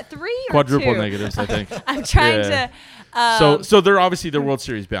that? Was that 3 or Quadruple 2? negatives, I think. I'm trying to. So they're obviously they're World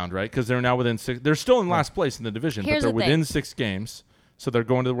Series bound, right? Because they're now within 6. They're still in last place in the division, Here's but they're the within thing. 6 games. So they're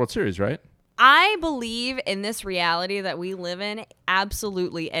going to the World Series, right? I believe in this reality that we live in,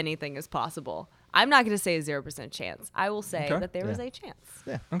 absolutely anything is possible. I'm not going to say a 0% chance. I will say that there is a chance.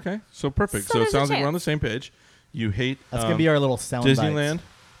 Yeah. Okay, so perfect. So So it there's a sounds like we're on the chance. same page. You hate That's going to be our little sound Disneyland,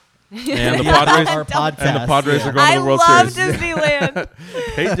 bites. and the Padres. Our podcast. And the Padres are going I to the World love Series. Disneyland.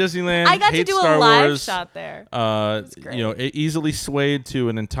 Hate Disneyland. I got to hate do Star a live Wars. shot there. You know, easily swayed to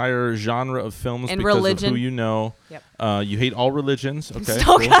an entire genre of films And because religion. of who you know. Yep. You hate all religions. Okay,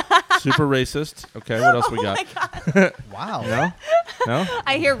 So cool. Super racist. Okay, what else we got? Wow. No?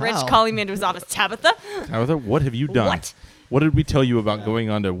 I hear Rich Wow. calling me into his office. Tabitha, Tabitha, what have you done? What? Did we tell you about going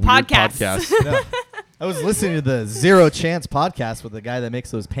on to weird Podcasts. podcasts? No. I was listening to the Zero Chance podcast with the guy that makes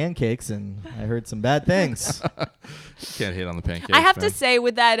those pancakes, and I heard some bad things. You can't hate on the pancakes. I have man. to say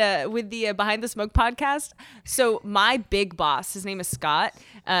with that with the Behind the Smoke podcast. So my big boss, his name is Scott.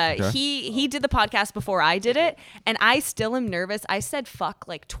 He did the podcast before I did it, and I still am nervous. I said fuck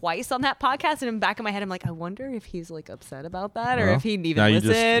like twice on that podcast, and in the back of my head, I'm like, I wonder if he's like upset about that, or Well, if he'd now even you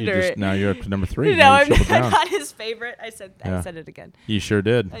listen, or now you're up to number 3. no, Now you I'm tripled down. not his favorite. I said Yeah. it again. You sure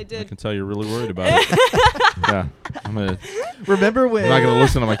did. I did. I can tell you're really worried about it. Yeah, I'm not Remember when? gonna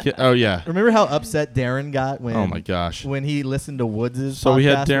listen to my kid. Oh yeah. Remember how upset Darren got when? Oh my gosh. When he listened to Woods' So we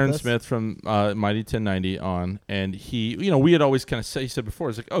had podcast Darren with us? Smith from Mighty 1090 on, and he, we had always kind of he said before,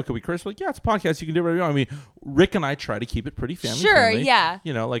 it's like, oh, can we curse? We're like, yeah, it's a podcast. You can do whatever you want. I mean, Rick and I try to keep it pretty family friendly. Yeah.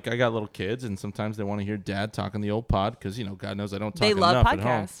 Like I got little kids, and sometimes they want to hear Dad talking the old pod because God knows I don't talk They love enough at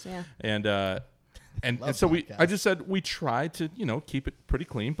home. podcasts. Yeah. And so I podcasts. just said we try to keep it pretty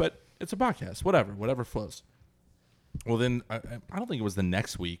clean, but it's a podcast. Whatever flows. Well, then I don't think it was the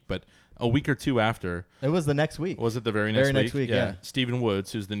next week, but a week or two after. It was the next week. Was it the very next week, yeah. Stephen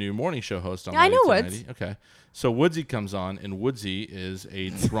Woods, who's the new morning show host on Yeah, I know 1090. Okay. So Woodsy comes on, and Woodsy is a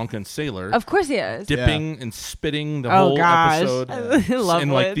drunken sailor. Of course he is. Dipping and spitting the Oh, whole gosh. episode. I love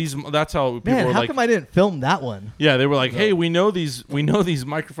and like Woods. these, that's how people Man, were how like, come I didn't film that one? yeah, they were like, hey, we know these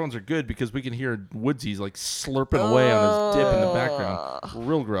microphones are good because we can hear Woodsy's like slurping away on his dip in the background.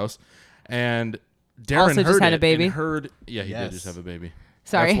 Real gross. And Darren Also just heard had a it baby? and yeah, he Yes. did just have a baby.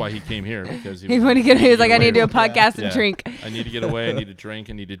 Sorry. That's why he came here because He was like, I need to do a podcast and drink. I need to get away. I need to drink.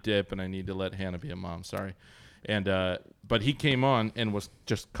 I need to dip, and I need to let Hannah be a mom. Sorry, and but he came on and was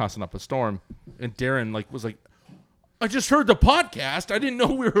just cussing up a storm, and Darren was like, I just heard the podcast. I didn't know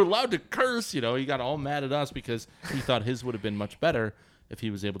we were allowed to curse. He got all mad at us because he thought his would have been much better if he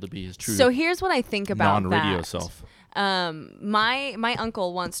was able to be his true So here's what I think about non-radio that. self. My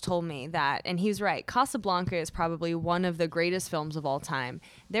uncle once told me that, and he's right. Casablanca is probably one of the greatest films of all time.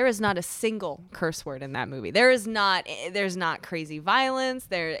 There is not a single curse word in that movie. There's not crazy violence.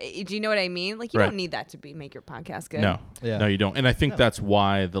 Do you know what I mean? Like you Right. don't need that to make your podcast good. No, Yeah. no, you don't. And I think that's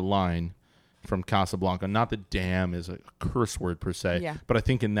why the line from Casablanca, not that damn is a curse word per se, Yeah. but I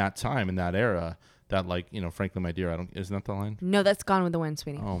think in that time, in that era, that frankly, my dear, isn't that the line? No, that's Gone with the Wind,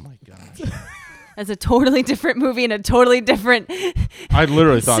 sweetie. Oh my gosh. That's a totally different movie and a totally different. I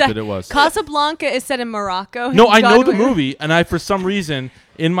literally thought that it was. Casablanca is set in Morocco. No, I know Gone the with- movie, and I, for some reason,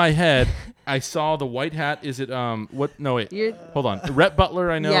 in my head, I saw the white hat. Is it what? No, wait. You're- Hold on. Rhett Butler,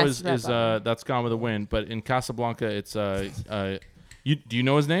 I know Yes, Rhett is Butler. that's Gone with the Wind, but in Casablanca, it's do you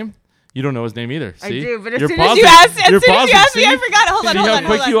know his name? You don't know his name either. See? I do, but as You're soon as pausing. you asked You're me, pausing. I See? forgot. Hold on, See hold how on,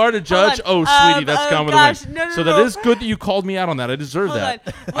 quick hold you on. are to judge? Hold Oh, on. sweetie, that's Gone with gosh, the Wind. no, So no. that is good that you called me out on that. I deserve Hold that.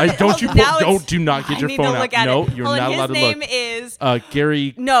 on. Do not get your I need phone to out. look at No, it. you're Hold not on, allowed to his look. name is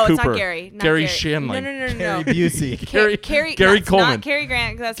Gary. no, Cooper. it's not Gary. Not Gary Gary. Shanley. No. Gary Busey. Gary Carrie Coleman. Not Cary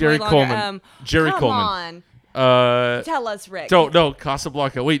Grant. 'Cause that's Gary way longer. Coleman. Jerry come Coleman. on. Tell us, Rick. No,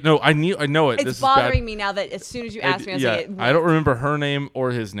 Casablanca. Wait, no, I know it. It's This bothering is bad. me now that as soon as you ask me, I yeah, say it. I don't remember her name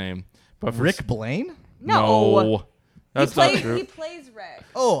or his name. But for Rick Blaine? No. That's not true. He plays Rick.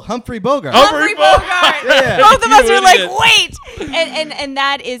 Oh, Humphrey Bogart. Humphrey Bogart. Yeah. Both of us You are like, idiot. wait. And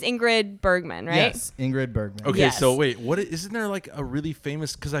that is Ingrid Bergman, right? Yes, Ingrid Bergman. Okay, Yes. so wait, isn't there like a really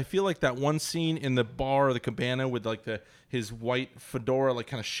famous? Because I feel like that one scene in the bar or the cabana with like his white fedora like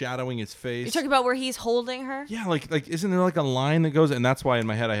kind of shadowing his face. You're talking about where he's holding her? Yeah, like isn't there like a line that goes? And that's why in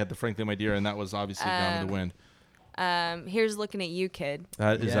my head I had the "Frankly, my dear," and that was obviously "Down with the Wind." Here's looking at you, kid.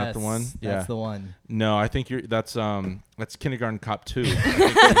 Is that the one? Yes, Yeah, that's the one. No, I think that's Kindergarten Cop 2. I think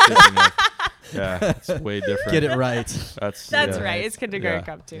you're thinking of. Yeah, it's way different. Get it right. That's Right. yeah. It's Kindergarten Yeah.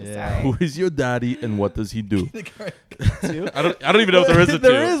 Cop 2. Yeah. Sorry. Who is your daddy and what does he do? Two? I don't even know if there is a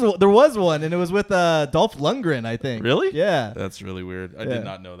two. There was one, and it was with Dolph Lundgren, I think. Really? Yeah. That's really weird. I Yeah. did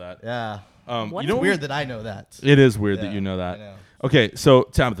not know that. Yeah. What? You know It's weird that I know that. It is weird Yeah, that you know that. I know. Okay, so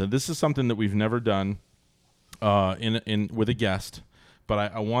Tabitha, this is something that we've never done in with a guest,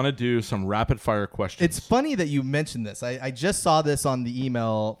 but I want to do some rapid fire questions. It's funny that you mentioned this. I just saw this on the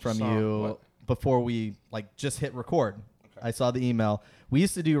email from Saw you what? before we just hit record. Okay. I saw the email. We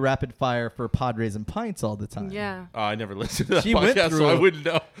used to do rapid fire for Padres and Pints all the time. Yeah, I never listened to that She went podcast, through so I it. wouldn't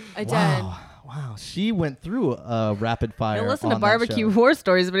know. I did. Wow. She went through a rapid fire. He'll listen to on that barbecue show. war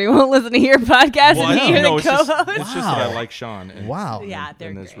stories, but he won't listen to your podcast Well, and I hear know, the it's just co-host. that I Wow. like Sean. And, Wow. Yeah, they're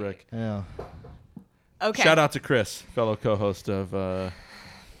and there's great. Rick. Yeah. Okay. Shout out to Chris, fellow co-host of a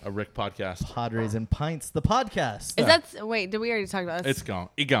Rick podcast. Padres and Pints, the podcast. Is that wait? Did we already talk about this? It's gone.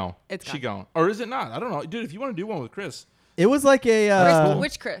 It gone. It's She gone. gone. Or is it not? I don't know, dude. If you want to do one with Chris, It was like a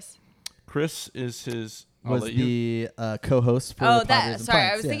Which Chris? Chris is his. I'll was let you- the co-host for Oh, Padres that. and Sorry, I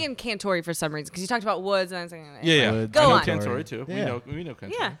Pints, was yeah. thinking Cantori for some reason because you talked about Woods and I was thinking. Yeah. Woods. Go I know on. Cantori too. Yeah. We know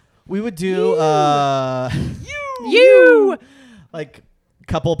Cantori. Yeah. We would do You. like a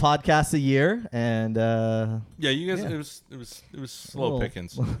couple podcasts a year, and Yeah, you guys. Yeah. It was slow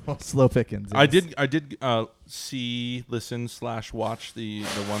pickings. slow pickings. I yes. did see, listen / watch the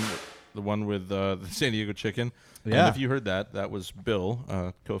one with the San Diego Chicken. Yeah. And if you heard that was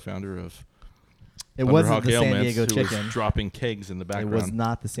Bill, co-founder of It wasn't Thunderhawk the San Ailments, Diego who Chicken. was dropping kegs in the It background. was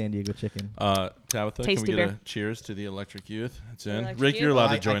not the San Diego Chicken. Tabitha, Tasty can we get beer. a cheers to the Electric Youth? It's in. Electric Rick, Youth? you're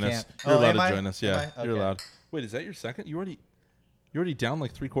allowed Oh, to join I us. can't. You're Oh, allowed am to I? join us. Yeah, Am I? you're Okay. allowed. Wait, is that your second? You already down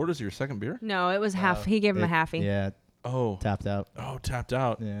like 3/4 of your second beer? No, it was half. He gave him a halfie. Yeah, Oh, tapped out. tapped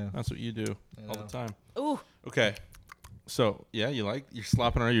out. Yeah. That's what you do all know. the time. Ooh. Okay. So, yeah, you're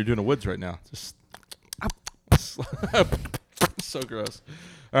slopping around. You're doing a Woods right now. Just so gross.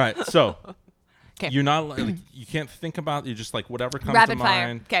 All right. So, 'Kay. you're not like you can't think about. You're just like whatever comes Rapid to fire.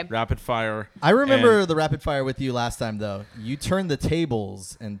 mind. 'Kay. Rapid fire. I remember the rapid fire with you last time, though. You turned the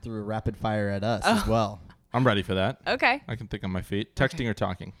tables and threw a rapid fire at us as well. I'm ready for that. Okay. I can think on my feet. Texting or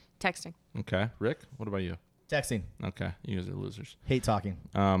talking. Texting. Okay. Rick, what about you? Texting. Okay. You guys are losers. Hate talking.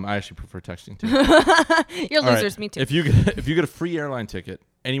 I actually prefer texting too. You're All right. losers. Me too. If you get a free airline ticket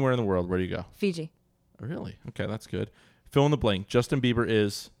anywhere in the world, where do you go? Fiji. Really? Okay, that's good. Fill in the blank. Justin Bieber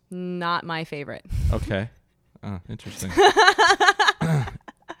is Not my favorite. okay. Interesting.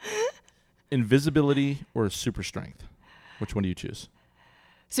 Invisibility or super strength? Which one do you choose?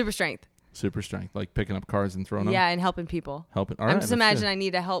 Super strength. Super strength, like picking up cars and throwing them. Yeah, and helping people. Helping. All I'm right, just that's imagine good. I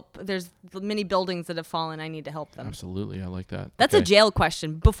need to help. There's many buildings that have fallen. I need to help them. Absolutely, I like that. That's a Okay. jail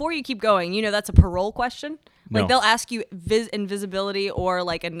question. Before you keep going, that's a parole question. Like No. they'll ask you invisibility or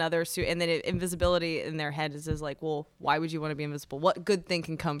like another suit, and then invisibility in their head is like, well, why would you want to be invisible? What good thing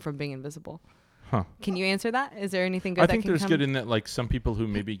can come from being invisible? Huh. Can you answer that? Is there anything good I that think can there's come? good in that, like some people who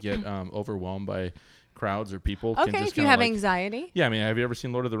maybe get overwhelmed by crowds or people. Can Okay, just if you kinda, have like, anxiety. Yeah, I mean, have you ever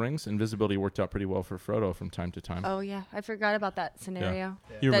seen Lord of the Rings? Invisibility worked out pretty well for Frodo from time to time. Oh yeah, I forgot about that scenario.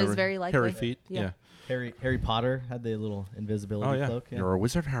 You That is remember very likely. Hairy feet. Yeah. Yeah. Harry Potter had the little invisibility Oh yeah. cloak. Yeah. You're a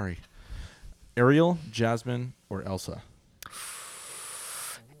wizard, Harry. Ariel, Jasmine, or Elsa?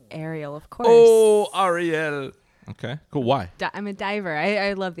 Ariel, of course. Oh, Ariel. Okay, cool. Why? I'm a diver.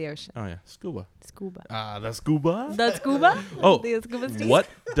 I love the ocean. Oh yeah, scuba. Scuba. That's scuba. The scuba? Oh, The scuba Steve? what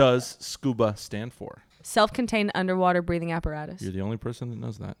does scuba stand for? Self-contained underwater breathing apparatus. You're the only person that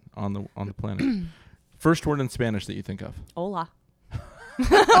knows that on the planet. First word in Spanish that you think of. Hola.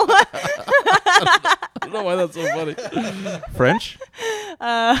 I don't know why that's so funny. French?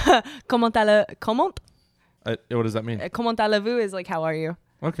 Comment What does that mean? allez-vous is like how are you?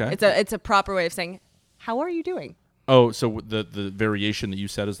 Okay. It's a proper way of saying how are you doing? Oh, so the variation that you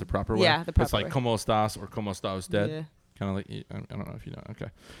said is the proper way? Yeah, the proper It's like way. como estás or como está usted. Yeah. Kind of like, I don't know if you know. Okay.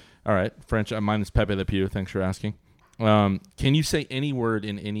 All right. French. Mine is Pepe Le Pew. Thanks for asking. Can you say any word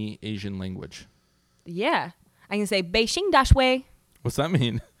in any Asian language? Yeah. I can say Beijing Dashwei. What's that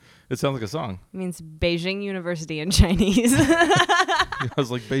mean? It sounds like a song. It means Beijing University in Chinese. I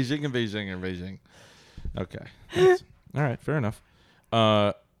was like Beijing and Beijing and Beijing. Okay. All right, fair enough.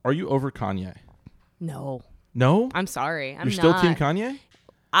 Are you over Kanye? No. No? I'm sorry. I'm You're still not. Team Kanye?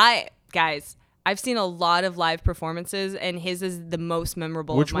 Guys, I've seen a lot of live performances, and his is the most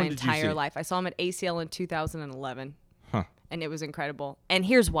memorable Which of my one did you entire see? life. I saw him at ACL in 2011. Huh. And it was incredible. And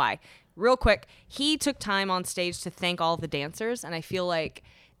here's why. Real quick, he took time on stage to thank all of the dancers, and I feel like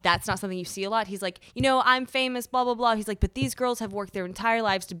that's not something you see a lot. He's like, I'm famous, blah, blah, blah. He's like, but these girls have worked their entire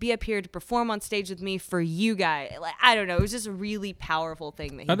lives to be up here to perform on stage with me for you guys. Like, I don't know. It was just a really powerful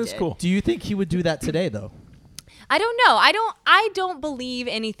thing that he did. That is cool. Do you think he would do that today, though? I don't know. I don't believe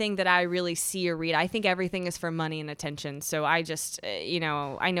anything that I really see or read. I think everything is for money and attention. So I just,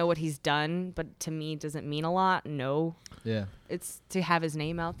 I know what he's done, but to me, it doesn't mean a lot. No. Yeah. It's to have his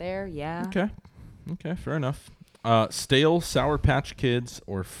name out there. Yeah. Okay, fair enough. Stale Sour Patch Kids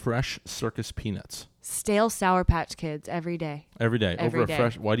or fresh circus peanuts? Stale Sour Patch Kids every day. Every day. Every over day. a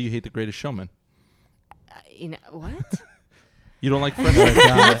fresh. Why do you hate The Greatest Showman? What? You don't like fresh?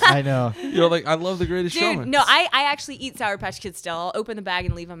 I know. You're like, I love The Greatest Dude, Showman. no, I actually eat Sour Patch Kids still. I'll open the bag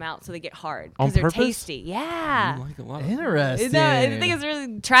and leave them out so they get hard. On Because they're purpose? tasty. Yeah. You like a lot of Interesting. No, I think it's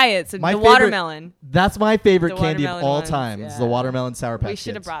really, try it. It's My the favorite- watermelon. That's my favorite The candy of watermelon all ones, time. Is the yeah. watermelon Sour Patch We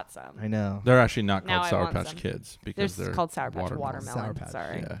should have Kids. brought some. I know. They're actually not Now called I Sour want Patch some. Kids because They're they're called Sour Patch watermelon. watermelon. Sour Patch,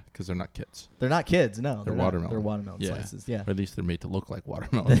 Sorry. Yeah, because they're not kids. They're not kids. No, They're not. watermelon. They're watermelon slices. Yeah. Or at least they're made to look like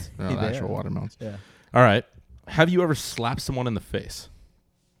watermelons. They're not They actual are. watermelons. Yeah. All right. Have you ever slapped someone in the face?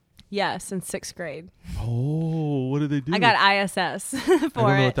 Yes, in 6th grade. Oh, what did they do? I got ISS for I don't know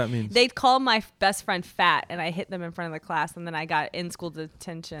it. what that means. They'd call my best friend fat, and I hit them in front of the class, and then I got in-school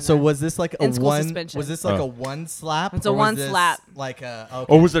detention. So was this like a In-school one? suspension. Was this like a one slap? It's a or was one this slap. Like a.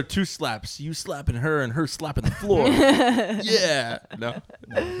 Okay. Or was there 2 slaps? You slapping her and her slapping the floor. Yeah. No.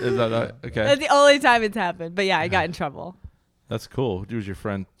 Is that okay? That's the only time it's happened. But yeah, I got in trouble. That's cool. Dude, was your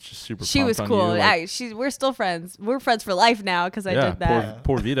friend just super She pumped was on cool. you? Like, We're still friends. We're friends for life now because I did that.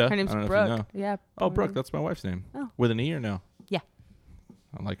 Poor Vita. Her name's I don't know Brooke. if you know. Yeah. Oh, Brooke. That's my wife's name. Oh. With an E or no? Yeah.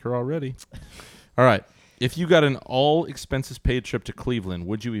 I like her already. All right. If you got an all expenses paid trip to Cleveland,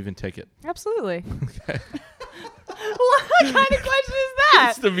 would you even take it? Absolutely. Okay. What kind of question is that?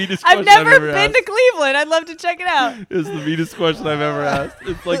 It's the meanest I've question I've never ever been asked. to Cleveland. I'd love to check it out. It's the meanest question I've ever asked.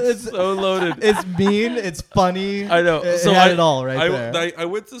 It's like so loaded. It's mean. It's funny. I know. It So had it all right there. I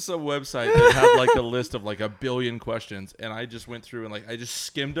went to some website that had like a list of like 1 billion questions, and I just went through and like I just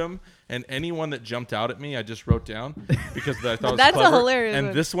skimmed them, and any one that jumped out at me, I just wrote down because I thought it was That's a clever. hilarious And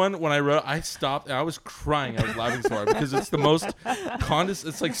one. this one, when I wrote, I stopped and I was crying. I was laughing so hard because it's the most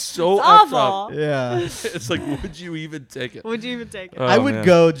It's like so It's effed awful. up. Yeah. It's like, would you even take it? Would you even take it? Oh, I would man.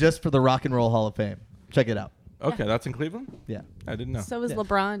 go just for the Rock and Roll Hall of Fame. Check it out. Okay, that's in Cleveland? Yeah. I didn't know. So is Yeah.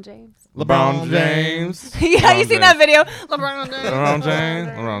 LeBron James. LeBron James. Yeah, you LeBron seen that James. video? LeBron James. LeBron James.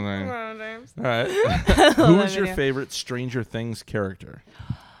 LeBron James. All right. Who that is your video. favorite Stranger Things character?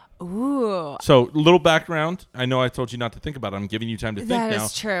 Ooh. So, little background. I know I told you not to think about it. I'm giving you time to think That now.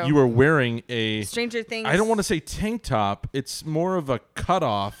 is true. You were wearing a. Stranger Things. I don't want to say tank top. It's more of a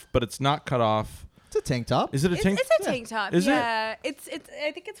cutoff, but it's not cut off. It's a tank top. Is it a tank? It's a tank top. Is it? Yeah. It's.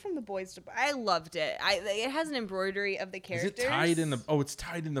 I think it's from the boys. I loved it. It has an embroidery of the Is characters. it tied in the? Oh, it's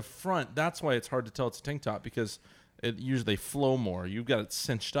tied in the front. That's why it's hard to tell it's a tank top because it usually they flow more. You've got it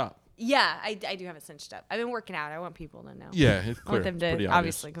cinched up. Yeah, I do have it cinched up. I've been working out. I want people to know. Yeah, it's I clear. want them It's pretty to,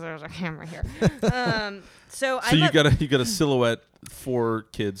 obvious. obviously, because there's a camera here. So you got a silhouette for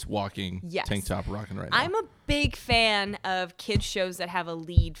kids walking Yes. tank top rocking right now. I'm a big fan of kids shows that have a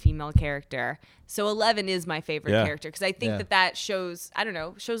lead female character. So 11 is my favorite Yeah. character because I think Yeah. that shows, I don't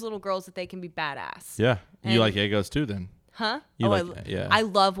know, shows little girls that they can be badass. Yeah, you And- like Eggos too then? Huh? You I like- yeah. I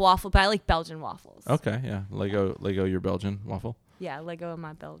love waffle, but I like Belgian waffles. Okay, yeah. Lego your Belgian waffle. Yeah, Lego and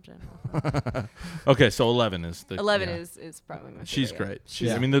my Belgian. Okay, so 11 is the 11 yeah. is probably my She's favorite. great. She's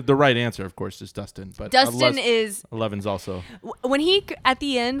Yeah. I mean the right answer of course is Dustin, but Dustin is 11's also. when he at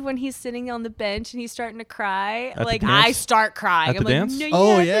the end when he's sitting on the bench and he's starting to cry, the like dance? I start crying. At I'm the like, dance? No,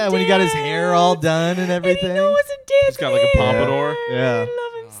 Oh at yeah, the when he got his hair all dance. done and And everything. he knows a dance. He's got like a pompadour. Yeah. I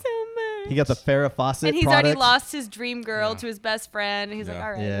love him so much. He got the Farrah Fawcett and he's already product. lost his dream girl Yeah. to his best friend. And he's like, Yeah.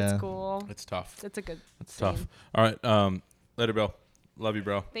 all right, Yeah. it's cool. It's tough. It's a good. It's scene. tough. All right, later, Bill. Love you,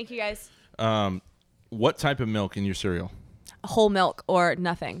 bro. Thank you guys. What type of milk in your cereal? Whole milk or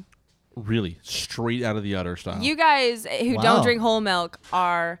nothing. Really, straight out of the udder style. You guys who Wow. don't drink whole milk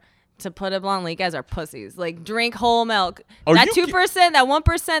are, to put it bluntly, you guys are pussies. Like, drink whole milk. Are That you 2%, that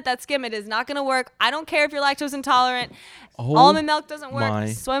 1%, that skim, it is not going to work. I don't care if you're lactose intolerant. Oh Almond milk doesn't work.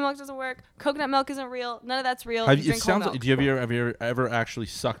 my- Soy milk doesn't work. Coconut milk isn't real. None of that's real. Have You you, it drink whole sounds milk. like, have you ever actually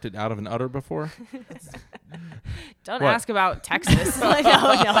sucked it out of an udder before? Don't What? ask about Texas. Like, no,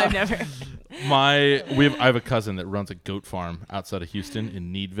 I've never. I have a cousin that runs a goat farm outside of Houston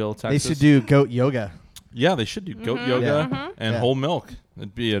in Needville, Texas. They should do goat yoga. Yeah, they should do goat yoga and whole milk.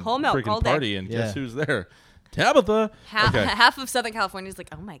 It'd be a freaking party, and guess who's there? Tabitha. Half of Southern California is like,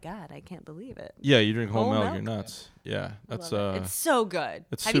 oh my God, I can't believe it. Yeah, you drink whole milk, you're nuts. Yeah, that's it's so good.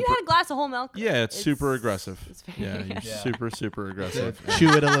 Have you super, had a glass of whole milk? Yeah, it's super aggressive. It's very super aggressive. Chew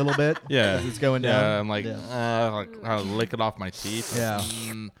it a little bit. Yeah, as it's going down. Yeah, I'm like, I'll lick it off my teeth. Yeah,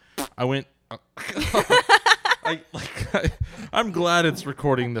 I went. I'm glad it's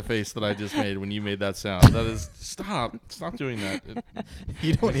recording the face that I just made when you made that sound. That is stop doing that.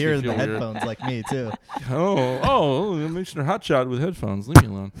 You don't hear it in the headphones like me too. Oh, Mr. Hotshot with headphones. Leave me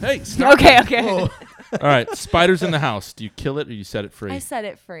alone. Hey, stop. Okay. All right, spiders in the house. Do you kill it or you set it free? I set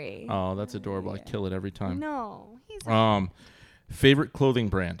it free. Oh, that's adorable. I kill it every time. No, he's favorite clothing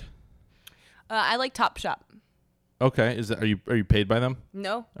brand? I like Topshop. Okay, are you paid by them?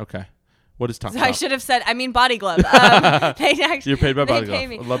 No. Okay. What is Topshop? I should have said, Body Glove. You're paid by Body Glove.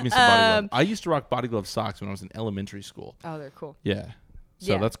 Me. I love me some Body Glove. I used to rock Body Glove socks when I was in elementary school. Oh, they're cool. Yeah.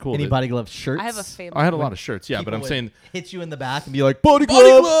 So that's cool. Any Body Glove shirts? I have a favorite. I had a lot of shirts, yeah, but I'm saying hit you in the back and be like, Body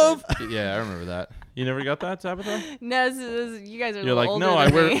Glove! Yeah, I remember that. You never got that, Tabitha? No, you guys are You're like, older no, than I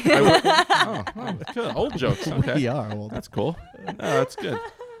me. wear oh, good. Old jokes. Okay. We are old. That's cool. No, that's good.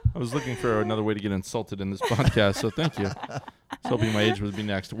 I was looking for another way to get insulted in this podcast, so thank you. I was hoping my age would be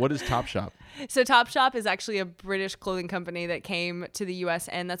next. What is Topshop? So Topshop is actually a British clothing company that came to the U.S.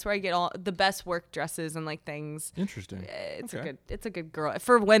 and that's where I get all the best work dresses and like things. Interesting. It's a good girl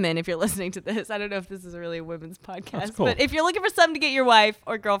for women. If you're listening to this, I don't know if this is really a women's podcast, that's cool. But if you're looking for something to get your wife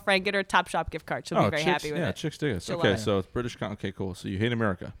or girlfriend, get her a Topshop gift card. She'll be very happy with it. Yeah, chicks dig it. She'll Okay, love it. so it's British. Okay, cool. So you hate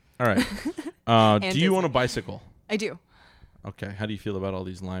America. All right. Do you own a bicycle? I do. Okay. How do you feel about all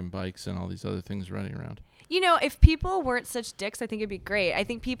these Lime bikes and all these other things running around? You know, if people weren't such dicks, I think it'd be great. I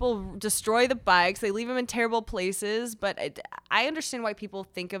think people destroy the bikes. They leave them in terrible places. But I understand why people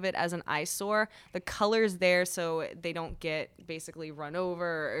think of it as an eyesore. The color's there so they don't get basically run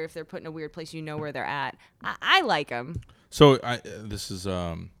over. Or if they're put in a weird place, you know where they're at. I like them. So this is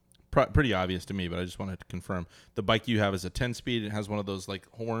pretty obvious to me, but I just wanted to confirm. The bike you have is a 10-speed. It has one of those like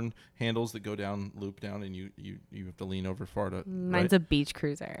horn handles that go down, loop down, and you have to lean over far to. Mine's a beach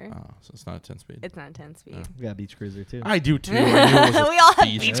cruiser. Oh, so it's not a 10-speed. It's not a 10-speed. Yeah. We got a beach cruiser too. I do too. I knew it was we all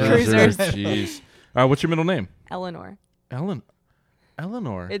have beach cruisers. Jeez. What's your middle name? Eleanor.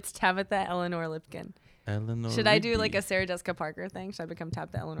 Eleanor. It's Tabitha Eleanor Lipkin. Eleanor. Should I do like a Sarah Jessica Parker thing? Should I become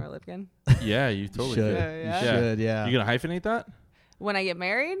Tabitha Eleanor Lipkin? Yeah, you totally should. could. Yeah. You should, yeah. You gonna hyphenate that? When I get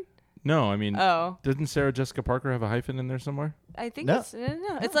married? No, I mean, Oh. Doesn't Sarah Jessica Parker have a hyphen in there somewhere? I think No.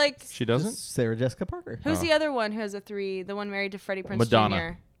 it's like She doesn't? Just Sarah Jessica Parker. who's Oh. the other one who has a 3? The one married to Freddie Prinze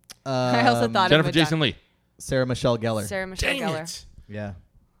Madonna. Jr. I also thought Jennifer of Jason Leigh. Sarah Michelle Gellar. Sarah Michelle Dang Gellar. it. Yeah.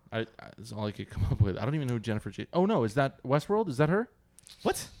 That's all I could come up with. I don't even know who Jennifer Jason. Oh no, is that Westworld? Is that her?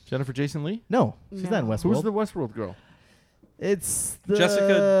 What? Jennifer Jason Leigh? No, she's not in No. Westworld. Who's the Westworld girl? It's the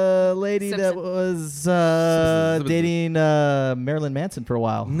Jessica lady Simpson. that was dating Marilyn Manson for a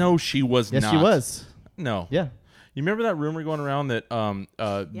while. No, she was Yes, not. she was. No. Yeah. You remember that rumor going around that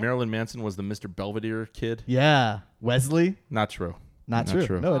Marilyn Manson was the Mr. Belvedere kid? Yeah. Wesley? Not true. Not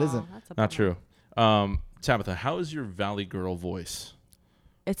true. No, it isn't. That's a Not bummer. true. Tabitha, how is your Valley Girl voice?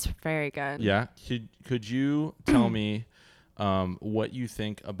 It's very good. Yeah. Could you tell me what you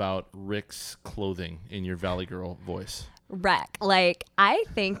think about Rick's clothing in your Valley Girl voice? Wreck. Like, I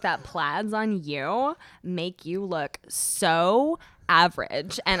think that plaids on you make you look so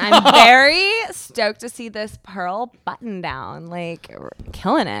average. And I'm very stoked to see this pearl button down. Like,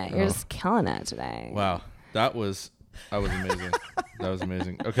 killing it. You're just killing it today. Wow. That was amazing. That was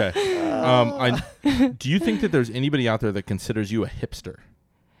amazing. Okay. Do you think that there's anybody out there that considers you a hipster?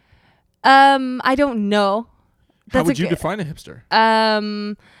 I don't know. How would you define a hipster?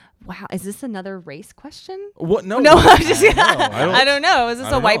 Wow, is this another race question? What? No. No, I'm just, I don't know. Is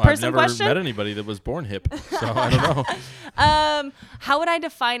this a white person question? I've never met anybody that was born hip, so I don't know. How would I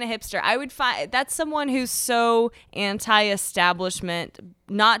define a hipster? I would find that's someone who's so anti-establishment,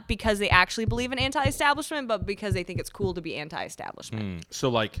 not because they actually believe in anti-establishment, but because they think it's cool to be anti-establishment. So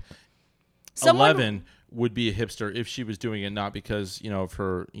like, Someone- 11 would be a hipster if she was doing it not because of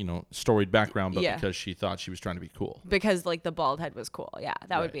her storied background, but because she thought she was trying to be cool. Because like the bald head was cool. Yeah,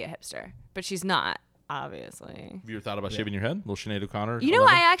 that would be a hipster. But she's not, obviously. Have you ever thought about shaving your head? Little Sinead O'Connor? You know,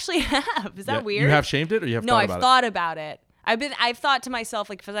 11? I actually have. Is that weird? You have shaved it, or you have No, thought I've about it? thought about it. I've thought to myself,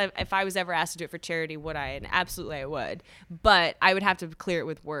 like, if I was ever asked to do it for charity, would I? And absolutely I would. But I would have to clear it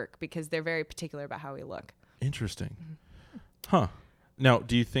with work because they're very particular about how we look. Interesting. Huh. Now,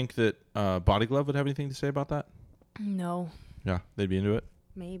 do you think that Body Glove would have anything to say about that? No. Yeah, they'd be into it?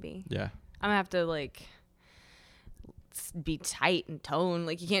 Maybe. Yeah. I'm gonna have to like be tight and toned.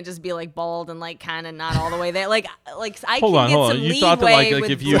 Like you can't just be like bald and like kind of not all the way there. Like I hold can on, get hold some on. You leeway thought that like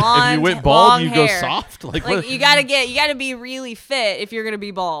with if you blonde, went bald, long you hair. go soft. Like what? you gotta be really fit if you're gonna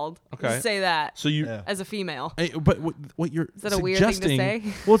be bald. Okay. Just say that. So you as a female. but what you're Is that a weird thing to suggesting?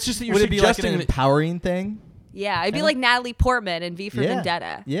 say? Well, it's just that you're Would it be like suggesting an that. empowering thing? Yeah, it'd be like Natalie Portman in V for Yeah.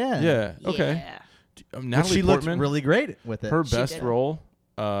 Vendetta. Yeah. Yeah. Okay. Yeah. But Natalie she Portman, looked really great with it. her She best did. role.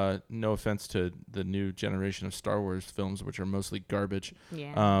 No offense to the new generation of Star Wars films, which are mostly garbage.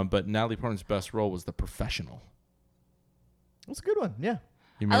 Yeah. But Natalie Portman's best role was The Professional. That's a good one. Yeah.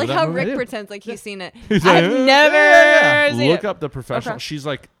 You I remember like that how movie? Rick do. pretends like he's seen it. He's like, I've never seen Look it. up The Professional. Okay. She's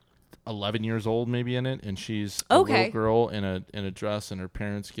like 11 years old maybe in it, and she's a Okay. little girl in a dress, and her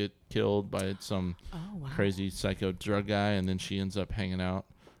parents get killed by some Oh wow. crazy psycho drug guy, and then she ends up hanging out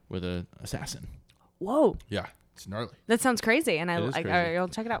with an assassin. Whoa. Yeah, it's gnarly. That sounds crazy, and It is crazy. I'll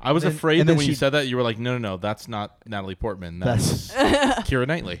check it out. I was Then- afraid and that then when you she- said that, you were like, no, that's not Natalie Portman. That's Keira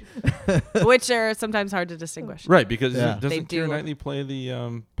Knightley. Which are sometimes hard to distinguish. Right, because Yeah. They doesn't do. Keira Knightley play the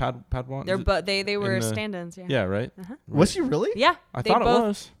Padawan? They're Is it- they were in the- stand-ins. Yeah. Yeah, right? Was she really? Yeah. I they thought both, it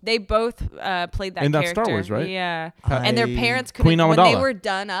was. They both played that In that character. Star Wars, right? Yeah. I- And their parents couldn't. Queen When they Amidala. were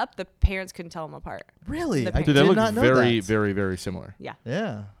done up, the parents couldn't tell them apart. Really? The I parents. Dude, they did look not know very, that. very, very similar. Yeah.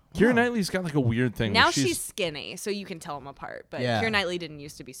 Yeah. Keira Wow. Knightley's got like a weird thing. Now where she's skinny, so you can tell them apart. But Yeah. Keira Knightley didn't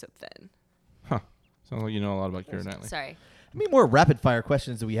used to be so thin. Sounds like you know a lot about Keira Knightley. Sorry. How many more rapid fire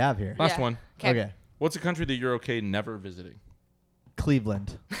questions do we have here? Last Yeah. one. Okay. What's a country that you're okay never visiting?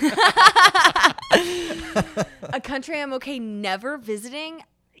 Cleveland. A country I'm okay never visiting.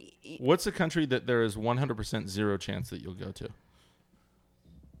 What's a country that there is 100% zero chance that you'll go to?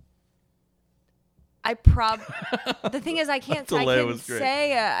 The thing is, I can't. delay was great.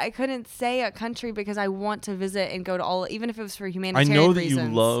 I couldn't say a country because I want to visit and go to all, even if it was for I humanitarian know that reasons.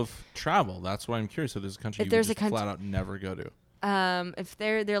 you love travel. That's why I'm curious if there's a country If you would there's a just country- flat out never go to. If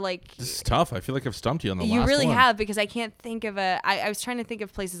they're like. This is tough. I feel like I've stumped you on the last You really one. have, because I can't think of I was trying to think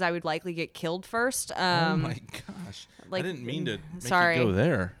of places I would likely get killed first. Oh my gosh. like, I didn't mean to make sorry. you go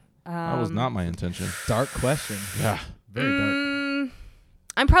there. That was not my intention. Dark question. Yeah. Very dark.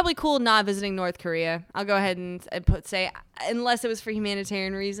 I'm probably cool not visiting North Korea. I'll go ahead and say unless it was for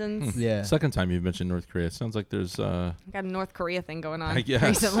humanitarian reasons. Yeah. Second time you've mentioned North Korea. It sounds like there's I got a North Korea thing going on I guess.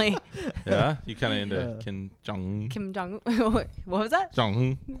 recently. yeah. You kind of into Kim Jong. Kim Jong. What was that?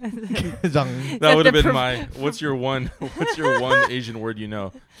 Jong. Jong. That would have the been my. What's your one Asian word you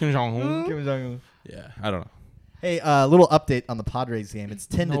know? Kim Jong. Kim Jong-un. Yeah. I don't know. Hey, little update on the Padres game. It's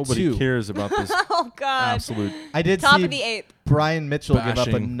 10-2. Nobody cares about this Oh God. absolute I did Top see of the eighth. Brian Mitchell give up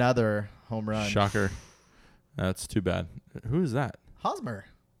bashing. another home run. shocker. That's too bad. Who is that? Hosmer.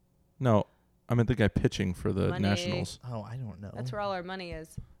 No, I meant the guy pitching for the Money. Nationals. Oh, I don't know. That's where all our money is.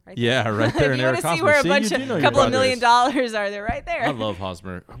 Right Yeah, there. right there if in you Eric want to see Hosmer. where a See, bunch you of do know your couple of Padres. $1 million are, they're right there. I love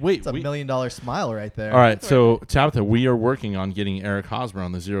Hosmer. Wait, It's a $1 million smile right there. all right. So Tabitha, we are working on getting Eric Hosmer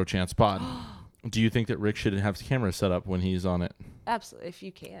on the Zero Chance Pod. Do you think that Rick should have his camera set up when he's on it? Absolutely, if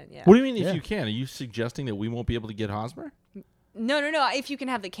you can, yeah. What do you mean if Yeah. you can? Are you suggesting that we won't be able to get Hosmer? No. If you can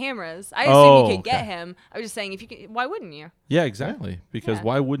have the cameras, I assume Oh, you could get okay. him. I was just saying, if you can, why wouldn't you? Yeah, exactly. Because Yeah.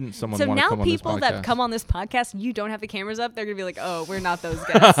 why wouldn't someone So want to now come on this people podcast? that come on this podcast, you don't have the cameras up, they're gonna be like, "Oh, we're not those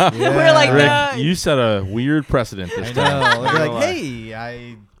guys." We're like, Rick, "No." you set a weird precedent this I time. know. I'm They're not like, gonna lie. hey,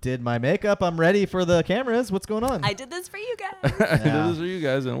 I did my makeup. I'm ready for the cameras. What's going on? I did this for you guys. Yeah. This is for you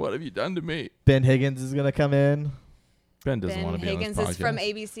guys, and what have you done to me? Ben Higgins is going to come in. Ben doesn't Ben want to be Higgins on this is podcast. from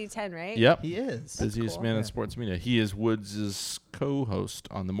ABC 10, right? Yep. He is. Busiest cool. man in Yeah. sports media. He is Woods' co-host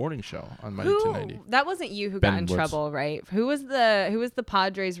on the morning show on Mighty Who? 290. That wasn't you who Ben got in Woods. trouble, right? Who was the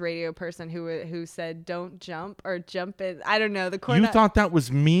Padres radio person who said don't jump or jump in? I don't know. The corner. You thought that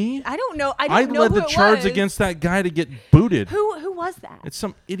was me? I don't know. I I don't know led who the it charge was. against that guy to get booted. Who was that? It's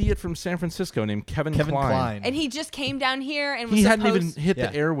some idiot from San Francisco named Kevin Kevin Kline. Klein. And he just came down here and was He hadn't supposed. even hit Yeah.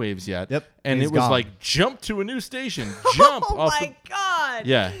 the airwaves yet. Yep. And He's it was gone. like, jump to a new station. Jump Oh off my God.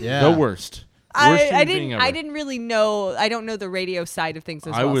 Yeah, Yeah. the worst. Worst human being ever. I didn't really know. I don't know the radio side of things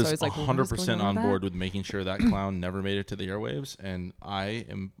as I well. was so I was like, well, what was 100% going on with board that? with making sure that clown never made it to the airwaves, and I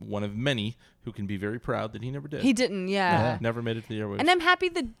am one of many who can be very proud that he never did. He didn't. Yeah. Never made it to the airwaves. And I'm happy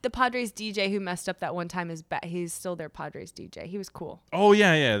the Padres DJ who messed up that one time is back. He's still their Padres DJ. He was cool. oh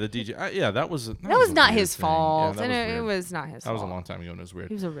yeah, the DJ. Yeah, that was. That was a not weird his thing. fault. Yeah, and that it weird. was not his That fault. was a long time ago, and it was weird.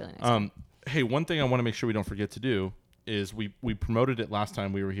 He was a really nice guy. Hey, one thing I want to make sure we don't forget to do is we promoted it last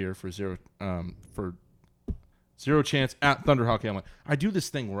time we were here for Zero Chance at Thunderhawk Hamlet. I do this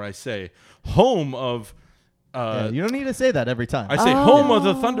thing where I say home of You don't need to say that every time. I say home of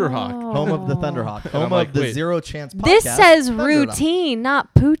the Thunderhawk. Home of the Thunderhawk. Home like, of the wait. Zero Chance podcast. This says Thunderhawk. routine,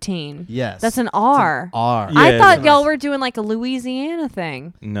 not Poutine. Yes. That's an R. It's an R. Yeah, I thought it's y'all nice. were doing like a Louisiana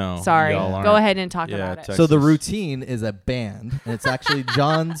thing. No. Sorry. y'all aren't. Go ahead and talk Yeah, about it. Texas. So the routine is a band, and it's actually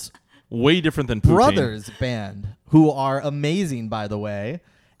John's Way different than Poutine. brothers band, who are amazing, by the way.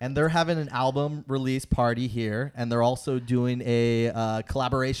 And they're having an album release party here, and they're also doing a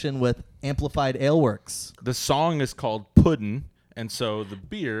collaboration with Amplified Aleworks. The song is called Puddin', and so the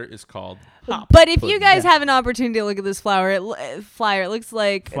beer is called Hop But if you Puddin'. guys have an opportunity to look at this flyer, it looks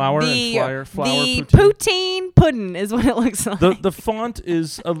like Flour the, and flour the poutine. poutine pudding is what it looks like. The font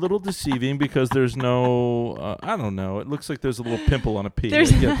is a little deceiving because there's no, I don't know. It looks like there's a little pimple on a P. I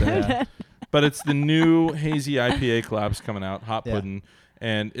get that. But it's the new hazy IPA collabs coming out, Hot Yeah. Puddin',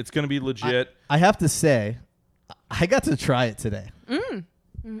 and it's going to be legit. I have to say, I got to try it today.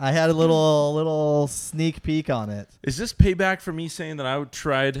 I had a little sneak peek on it. Is this payback for me saying that I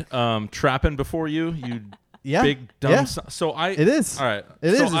tried trapping before you? You Yeah. big dumb. Yeah. So I. It is. All right.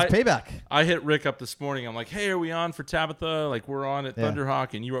 It so is. It's payback. I hit Rick up this morning. I'm like, hey, are we on for Tabitha? Like, we're on at Yeah.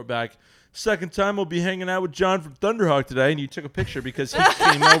 Thunderhawk. And you wrote back, second time we'll be hanging out with John from Thunderhawk today. And you took a picture because he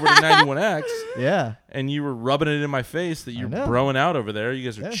came over to 91X. Yeah. And you were rubbing it in my face that you're know. broing out over there. You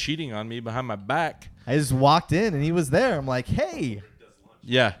guys are Yeah. cheating on me behind my back. I just walked in and he was there. I'm like, hey.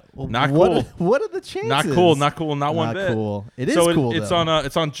 Yeah. Well, Not what cool. Are, what are the chances? Not cool. Not cool. Not one Not bit. cool. It is So cool. it's though. on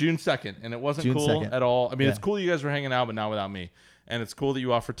it's on June 2nd, and it wasn't June cool 2nd. at all. I mean, it's Yeah. cool you guys were hanging out, but not without me. And it's cool that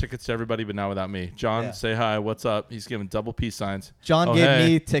you offer tickets to everybody, but not without me. John, Yeah. say hi. What's up? He's giving double peace signs. John Oh, gave hey.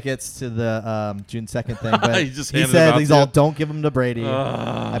 me tickets to the June 2nd thing, but He just he handed said them out he's to all, you. don't give them to Brady.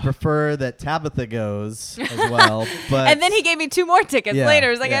 I prefer that Tabitha goes as well. But And then he gave me 2 more tickets Yeah,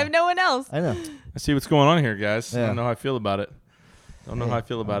 later. It's like, yeah. I have no one else. I know. I see what's going on here, guys. I Yeah. don't know how I feel about it. Don't know Hey. how I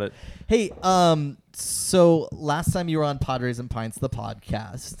feel about it. Hey, so last time you were on Padres and Pints, the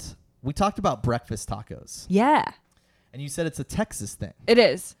podcast, we talked about breakfast tacos, Yeah, and you said it's a Texas thing. it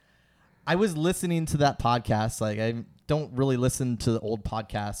is. I was listening to that podcast. Like, I don't really listen to the old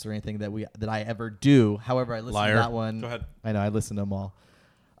podcasts or anything that I ever do. However, I listened Liar. to that one. Go ahead. I know I listened to them all.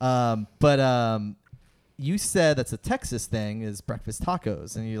 But you said that's a Texas thing is breakfast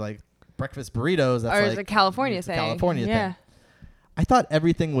tacos, and you like breakfast burritos. That's Or like is a California it's a thing. California Yeah. thing. I thought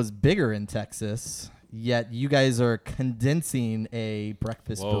everything was bigger in Texas, yet you guys are condensing a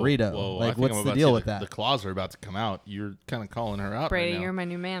breakfast burrito. Whoa. I Like, think what's I'm the about to deal say with the that? claws are about to come out. You're kind of calling her out Brady, right now. you're my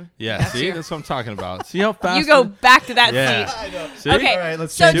new man. Yeah, Got see? you. That's what I'm talking about. See how fast You go back to that Yeah. seat. See? Okay. All right,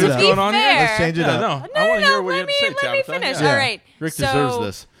 let's so change See it to what's up. be going on here? fair, Let's change it Yeah, up. no. I want to hear what you have to say, let me Tabitha. finish. Yeah. All right. Rick so, deserves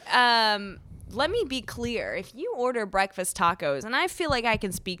this. Let me be clear. If you order breakfast tacos, and I feel like I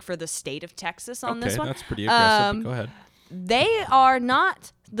can speak for the state of Texas on this one. That's pretty aggressive. But go ahead. They are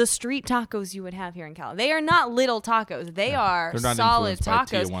not the street tacos you would have here in California. They are not little tacos. They are They're not solid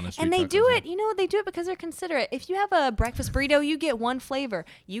influenced by tacos. Tijuana street And they tacos, do yeah. it, they do it because they're considerate. If you have a breakfast burrito, you get one flavor.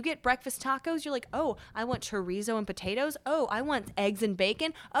 You get breakfast tacos, you're like, oh, I want chorizo and potatoes. Oh, I want eggs and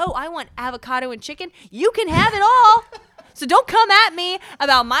bacon. Oh, I want avocado and chicken. You can have it all. So don't come at me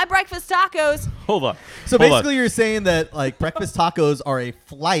about my breakfast tacos. Hold on. So Hold on. basically, you're saying that like breakfast tacos are a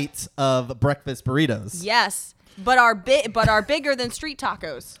flight of breakfast burritos. Yes, but are bigger than street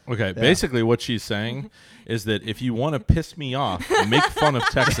tacos. Okay, basically what she's saying is that if you want to piss me off, make fun of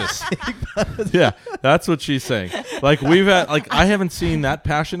Texas. Yeah, that's what she's saying. Like I haven't seen that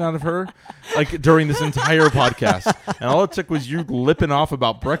passion out of her like during this entire podcast. And all it took was you lipping off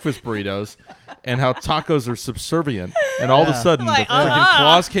about breakfast burritos and how tacos are subservient. And all of a sudden Like, the freaking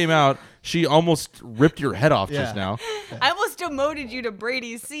claws came out. She almost ripped your head off just now. I almost demoted you to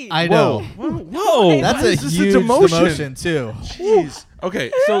Brady's seat. I know. Whoa, That's why a is this huge demotion too. Jeez.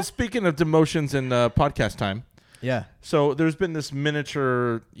 Okay, so speaking of demotions and podcast time, Yeah. so there's been this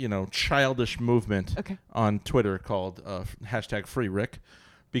miniature, childish movement Okay. on Twitter called hashtag Free Rick,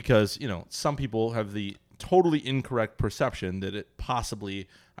 because some people have the totally incorrect perception that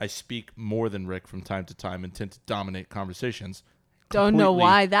I speak more than Rick from time to time and tend to dominate conversations. Don't know Completely-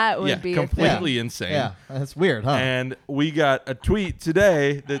 why that would be a thing. completely insane. Yeah. That's weird, huh? And we got a tweet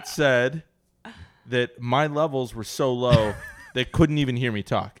today that said that my levels were so low they couldn't even hear me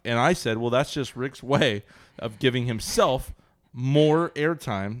talk. And I said, well, that's just Rick's way of giving himself more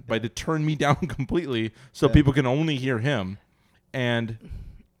airtime by to turn me down completely so people can only hear him. And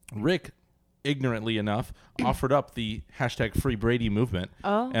Rick ignorantly enough, offered up the hashtag Free Brady movement.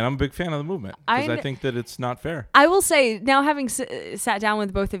 Oh. And I'm a big fan of the movement because I think that it's not fair. I will say, now having sat down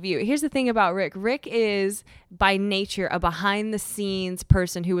with both of you, here's the thing about Rick. Rick is by nature a behind the scenes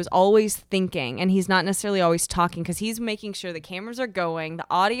person who is always thinking, and he's not necessarily always talking because he's making sure the cameras are going, the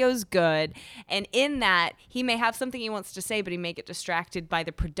audio's good, and in that he may have something he wants to say, but he may get distracted by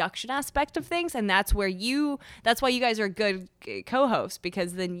the production aspect of things, and that's why you guys are good co-hosts,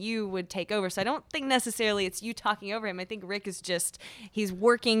 because then you would take over. So I don't think necessarily it's you talking over him. I think Rick is he's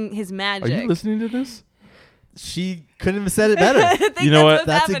working his magic. Are you listening to this? She couldn't have said it better. You know what?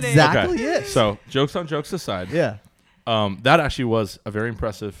 That's happening. exactly it. So jokes on jokes aside. Yeah. That actually was a very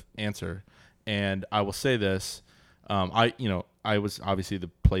impressive answer. And I will say this. I was obviously the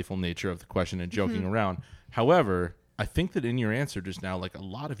playful nature of the question and joking around. However, I think that in your answer just now, like a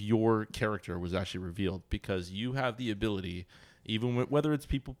lot of your character was actually revealed because you have the ability, even whether it's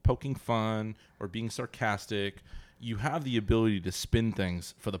people poking fun or being sarcastic, you have the ability to spin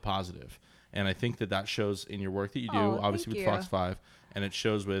things for the positive. And I think that shows in your work that you do, obviously with Fox 5, and it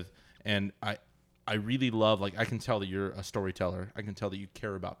shows and I really love, like, I can tell that you're a storyteller. I can tell that you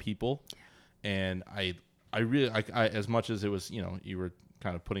care about people. And I really, as much as it was, you were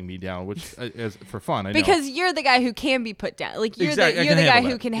kind of putting me down, which is for fun. I because know. you're the guy who can be put down. Like you're Exactly. the guy who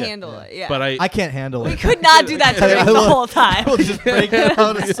that. can handle it. Yeah. But I can't handle we it. could not do that to Rick the whole time. We'll just break it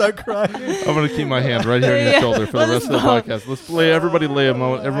out and start crying. I'm gonna keep my hand right here on your shoulder for the rest of the podcast. Let's everybody lay a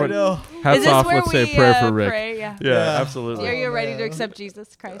moment. Everybody, hats off. Let's say a prayer for Rick. Pray, yeah, absolutely. Are you ready to accept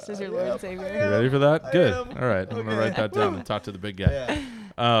Jesus Christ as your Lord and Savior? You ready for that? Good. All right, I'm gonna write that down and talk to the big guy.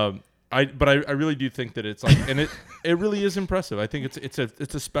 Yeah. I really do think that it's like, and it really is impressive. I think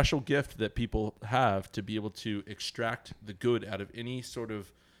it's a special gift that people have to be able to extract the good out of any sort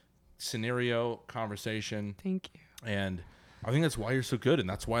of scenario, conversation. Thank you. And I think that's why you're so good, and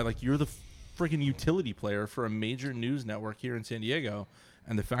that's why like you're the freaking utility player for a major news network here in San Diego,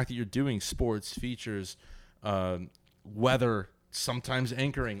 and the fact that you're doing sports features, weather, sometimes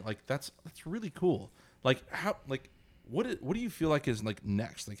anchoring, like that's really cool. Like how like. What do you feel like is like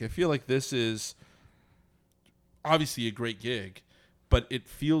next? Like I feel like this is obviously a great gig, but it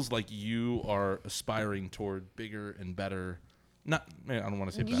feels like you are aspiring toward bigger and better. I don't want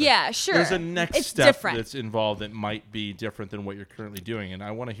to say better. Yeah, sure. There's a next step different. that's involved that might be different than what you're currently doing, and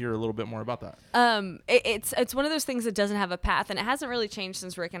I want to hear a little bit more about that. It's one of those things that doesn't have a path, and it hasn't really changed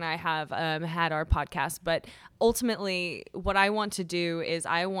since Rick and I have had our podcast. But ultimately, what I want to do is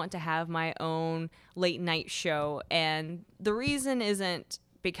I want to have my own late night show, and the reason isn't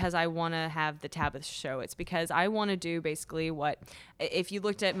because I want to have the Tabitha show. It's because I want to do basically what, if you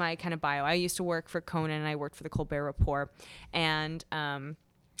looked at my kind of bio, I used to work for Conan and I worked for the Colbert Report. And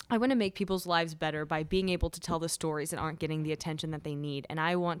I want to make people's lives better by being able to tell the stories that aren't getting the attention that they need. And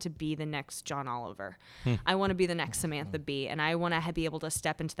I want to be the next John Oliver. I want to be the next Samantha Bee. And I want to be able to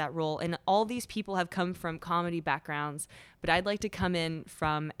step into that role. And all these people have come from comedy backgrounds, but I'd like to come in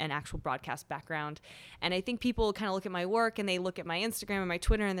from an actual broadcast background. And I think people kind of look at my work and they look at my Instagram and my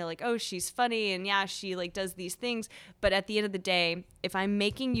Twitter and they're like, oh, she's funny. And yeah, she like does these things. But at the end of the day, if I'm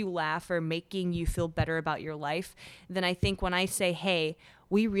making you laugh or making you feel better about your life, then I think when I say, hey,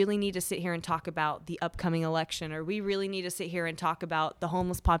 we really need to sit here and talk about the upcoming election, or we really need to sit here and talk about the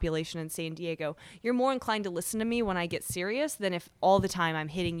homeless population in San Diego, you're more inclined to listen to me when I get serious than if all the time I'm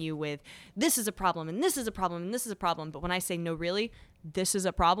hitting you with, this is a problem, and this is a problem, and this is a problem. But when I say, no, really, this is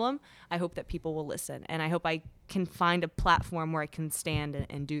a problem, I hope that people will listen. And I hope I can find a platform where I can stand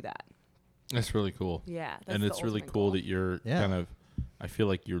and do that. That's really cool. Yeah. And it's really cool that you're kind of, I feel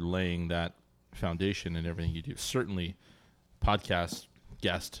like you're laying that foundation in everything you do. Certainly podcast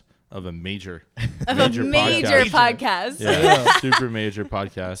guest of a major podcast. Yeah, super major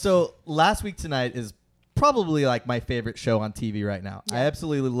podcast. So last week tonight is probably like my favorite show on TV right now. I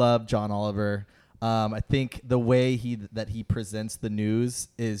absolutely love John Oliver. I think the way that he presents the news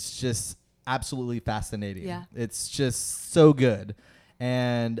is just absolutely fascinating. Yeah. It's just so good.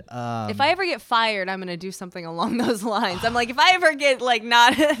 And if I ever get fired, I'm going to do something along those lines. I'm like, if I ever get like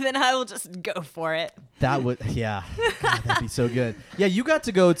not, then I will just go for it. That would, yeah. God, that'd be so good. Yeah, you got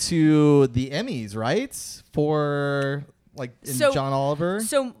to go to the Emmys, right? For like John Oliver.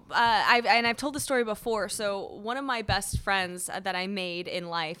 So I've told the story before. So one of my best friends that I made in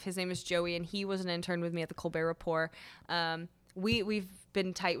life, his name is Joey, and he was an intern with me at the Colbert Report. We've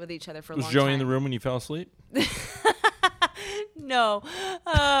been tight with each other for a long time. Was Joey in the room when you fell asleep? No,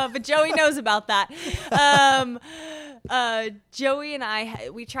 but Joey knows about that. Joey and I,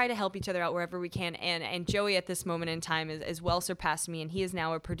 we try to help each other out wherever we can. And Joey at this moment in time is well surpassed me. And he is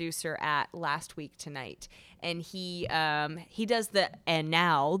now a producer at Last Week Tonight. And he does the and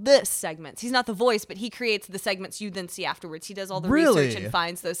now this segments. He's not the voice, but he creates the segments you then see afterwards. He does all the research and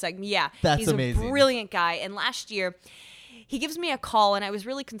finds those segments. Yeah, That's he's amazing. a brilliant guy. And last year, he gives me a call, and I was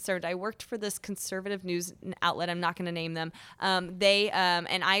really concerned. I worked for this conservative news outlet. I'm not going to name them. And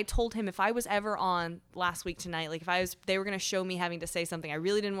I told him if I was ever on Last Week Tonight, like they were going to show me having to say something I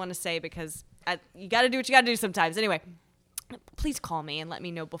really didn't want to say because you got to do what you got to do sometimes. Anyway, please call me and let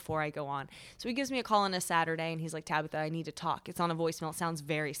me know before I go on. So he gives me a call on a Saturday, and he's like, Tabitha, I need to talk. It's on a voicemail. It sounds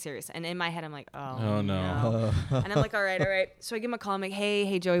very serious. And in my head, I'm like, oh no. And I'm like, all right. So I give him a call. I'm like,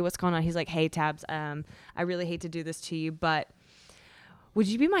 hey, Joey, what's going on? He's like, hey, Tabs, I really hate to do this to you, but would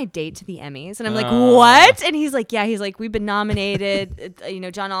you be my date to the Emmys? And I'm like, what? And he's like, yeah. He's like, we've been nominated.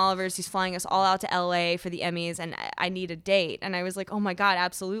 John Oliver's, he's flying us all out to LA for the Emmys, and I need a date. And I was like, oh my God,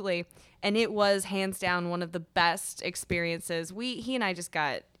 absolutely. And it was hands down one of the best experiences. He and I just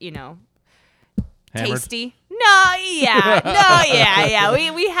got, Hammered? Tasty. Yeah.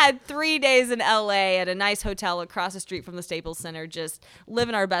 We had 3 days in LA at a nice hotel across the street from the Staples Center, just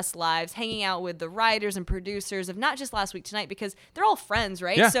living our best lives, hanging out with the writers and producers of not just Last Week Tonight, because they're all friends,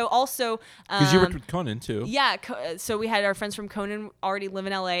 right? Yeah. So also, because you worked with Conan too. Yeah. So we had our friends from Conan already live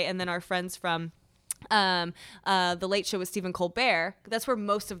in LA, and then our friends from The Late Show with Stephen Colbert. That's where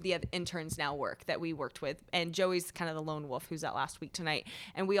most of the interns now work that we worked with. And Joey's kind of the lone wolf who's at Last Week Tonight.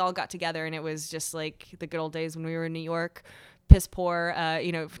 And we all got together, and it was just like the good old days when we were in New York, piss poor,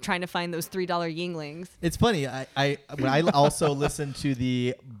 trying to find those $3 Yinglings. It's funny. I also listened to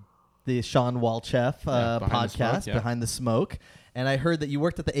the Sean Walchef podcast, Behind the Smoke, and I heard that you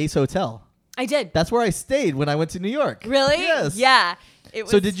worked at the Ace Hotel. I did. That's where I stayed when I went to New York. Really? Yes. Yeah.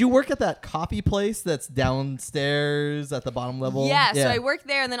 So did you work at that coffee place that's downstairs at the bottom level? Yeah, so I worked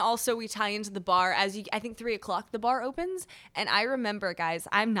there, and then also we tie into the bar. I think 3 o'clock the bar opens, and I remember, guys,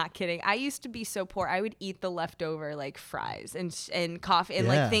 I'm not kidding. I used to be so poor. I would eat the leftover like fries and coffee and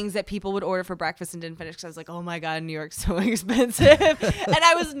like things that people would order for breakfast and didn't finish because I was like, oh my God, New York's so expensive. And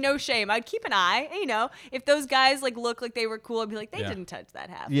I was no shame. I'd keep an eye. If those guys like look like they were cool, I'd be like, they didn't touch that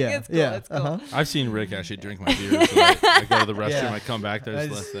half. Yeah, it's cool. It's cool. Uh-huh. I've seen Rick actually drink my beer. So I go to the restroom, I come back,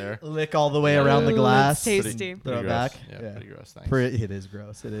 there's less there. Lick all the way around the glass. It's tasty. Throw it back. Yeah, pretty gross. Thanks. It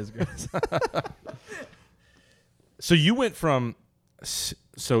is gross. So you went from,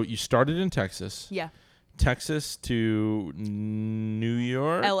 so you started in Texas. Yeah. Texas to New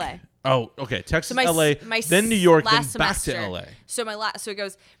York. LA. Oh, okay. Texas, So LA, then New York, then last back semester. to LA. So so it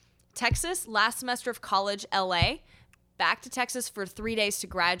goes Texas, last semester of college, LA, back to Texas for 3 days to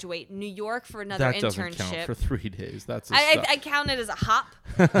graduate, New York for another That doesn't internship. count for 3 days. That's I count it as a hop.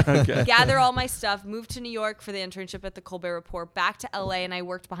 Okay. Gather all my stuff, moved to New York for the internship at the Colbert Report, back to LA, and I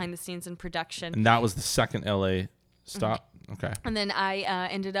worked behind the scenes in production. And that was the second LA stop. Okay. And then I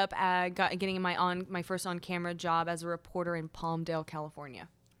ended up getting my first on-camera job as a reporter in Palmdale, California.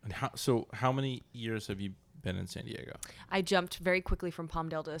 And how many years have you been in San Diego? I jumped very quickly from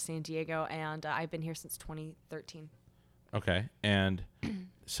Palmdale to San Diego, and I've been here since 2013. Okay. And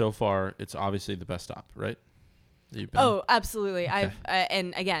so far, it's obviously the best stop, right? That you've been? Oh, absolutely. Okay.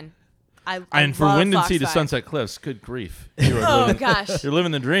 And again, I and for love Wind and Sea to Foxside. Sunset Cliffs, good grief. Gosh. You're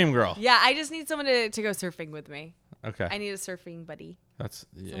living the dream, girl. Yeah, I just need someone to go surfing with me. Okay. I need a surfing buddy. That's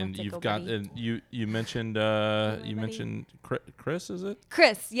Someone and tickle you've got buddy. and you mentioned buddy. mentioned Chris, is it?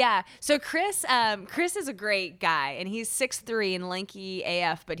 Chris, yeah. So Chris is a great guy, and he's 6'3" and lanky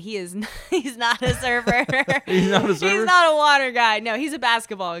AF, but he's not a surfer. He's not a surfer? He's not a water guy. No, he's a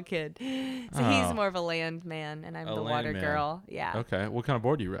basketball kid. So Oh. he's more of a land man, and I'm A the land water man. girl. Yeah. Okay. What kind of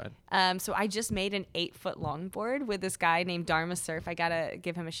board do you ride? So I just made an 8-foot longboard with this guy named Dharma Surf. I gotta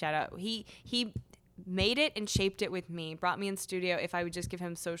give him a shout out. He made it and shaped it with me, brought me in studio if I would just give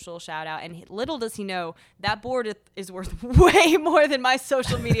him social shout out. And little does he know that board is worth way more than my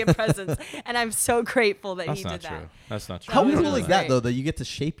social media presence. And I'm so grateful that he did that. That's not true. How was cool really is that great. though? That you get to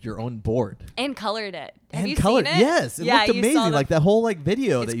shape your own board And colored it. Have and you color. seen it? Yes, it looked you saw amazing. Like that whole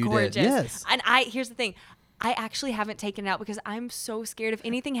video It's that you gorgeous. did. Yes. And here's the thing. I actually haven't taken it out because I'm so scared if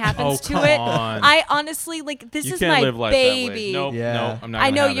anything happens to come it. on. I honestly this You is can't my live life baby. that way. Nope, Yeah. no, I'm not.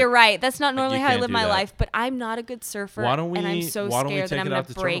 I gonna know have you're it. right. That's not normally You how I can't live do my that. life, but I'm not a good surfer. Why don't we? And I'm so why don't we scared take that I'm it gonna out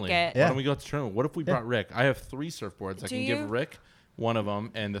to break Tourmaline? it. Yeah. Why don't we go to Tourmaline? What if we brought Rick? I have 3 surfboards. I Do can give you? Rick one of them,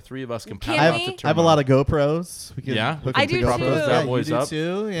 and the 3 of us can Can paddle out we? to I have a lot of Tourmaline. GoPros. We can Yeah? hook I up to do GoPros. too. Yeah, That you boys do up.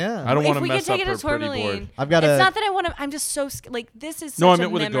 too. Yeah. I don't want If to we mess could up take her it to pretty Tourmaline, board. I've got it's a. not that I want to. I'm just so like this is. No, I such meant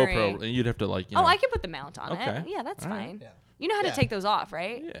a with a memory. GoPro, and you'd have to like. Oh, I can put the mount on Okay. it. Yeah, that's All right. fine. Yeah. You know how to take those off,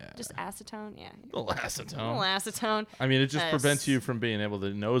 right? Yeah. Just acetone. Yeah. A little acetone. A little acetone. I mean, it just prevents you from being able to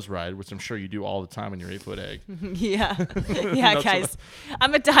nose ride, which I'm sure you do all the time on your 8-foot egg. Yeah. Yeah, guys.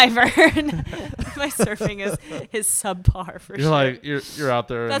 I'm a diver. My surfing is subpar for You're sure. like you're out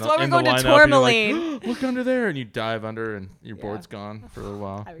there. That's in why the, we're in going the to lineup, and you're Tourmaline. like, look under there, and you dive under, and your Yeah. board's gone for a little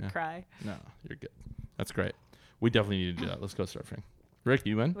while. I would cry. No, you're good. That's great. We definitely need to do that. Let's go surfing. Rick,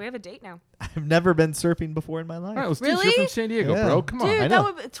 you in? We have a date now. I've never been surfing before in my life. All right, let's do Really? You're from San Diego, Yeah. bro. Come on. Dude, I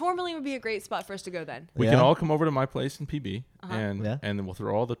know. Tourmaline would be a great spot for us to go then. We Yeah. can all come over to my place in PB, and Yeah. and then we'll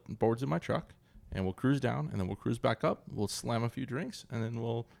throw all the boards in my truck, and we'll cruise down, and then we'll cruise back up. We'll slam a few drinks, and then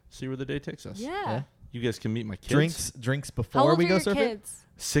we'll see where the day takes us. Yeah. You guys can meet my kids. Drinks How before old we are go your surfing. kids?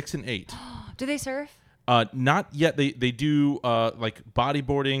 6 and 8. Do they surf? Not yet. They do like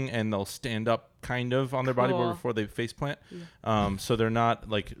bodyboarding, and they'll stand up kind of on their Cool. bodyboard before they face plant. So they're not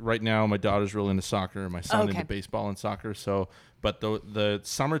like right now. My daughter's really into soccer, and my son Okay. into baseball and soccer. So, but the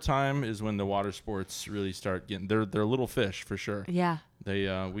summertime is when the water sports really start getting. They're little fish for sure. Yeah. They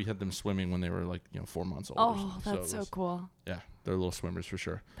we had them swimming when they were like 4 months old. or Oh, something. that's it so was- cool. Yeah, they're little swimmers for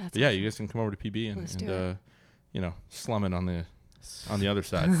sure. That's But yeah, awesome. you guys can come over to PB Let's and do slum it on the other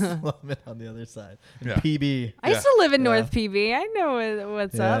side. Love it on the other side. And Yeah. PB. I used to live in Yeah. North PB. I know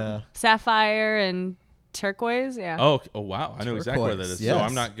what's Yeah. up. Sapphire and turquoise. Yeah. Oh wow! I know exactly where that Turquoise, is. So yes.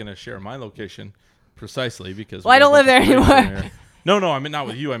 I'm not gonna share my location precisely because. Well, I we have don't a live there bunch of places anymore. in here. No, I meant not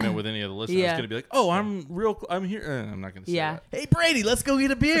with you. I meant with any of the listeners. Yeah. It's gonna be like, oh, I'm here. I'm not gonna say Yeah. that. Hey Brady, let's go get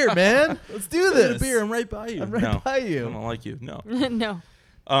a beer, man. Let's do Get this. a beer. I'm right by you. I'm right no, by you. I don't like you. No. No.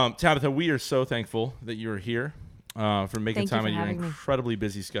 Tabitha, we are so thankful that you're here. For making Thank you time for in your having me. incredibly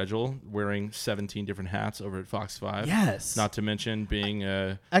busy schedule, wearing 17 different hats over at Fox 5. Yes. Not to mention being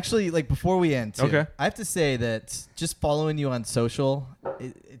Actually, like before we end, too, Okay. I have to say that just following you on social,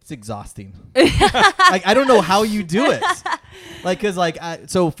 it's exhausting. Like I don't know how you do it. Like, cause like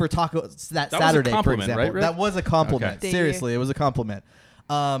so for taco that was a Saturday, for compliment, example, right, Rick? that was a compliment. Okay. Thank Seriously, it was a compliment.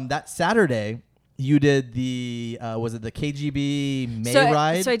 That Saturday, you did the was it the KGB May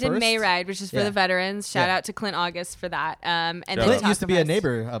ride? So I did first? May ride, which is for Yeah. the veterans. Shout Yeah. out to Clint August for that. And Shout then out. Clint Taco used to be a Fest.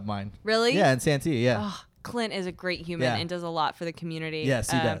 neighbor of mine. Really? Yeah, in Santee. Yeah. Oh, Clint is a great human Yeah. and does a lot for the community. Yes,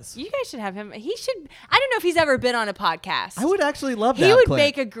 he does. You guys should have him. He should. I don't know if he's ever been on a podcast. I would actually love He that. would Clint.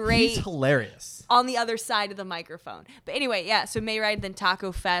 make a great- He's hilarious. on the other side of the microphone. But anyway, yeah, so May Ride, then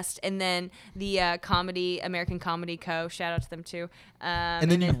Taco Fest, and then the American Comedy Co. Shout out to them too. And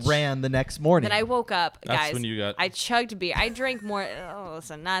then you ran the next morning. Then I woke up, That's guys. when you got- I chugged beer. I drank more. Oh,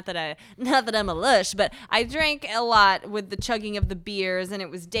 listen, not that I'm a lush, but I drank a lot with the chugging of the beers, and it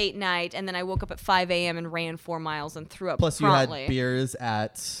was date night. And then I woke up at 5 a.m. and ran 4 miles and threw up. Plus, promptly. you had beers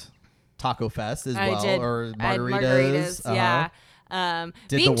at Taco Fest as I well, did. or I had margaritas. margaritas, yeah.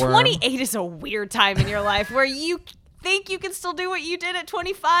 Did Being the worm. 28 is a weird time in your life where you think you can still do what you did at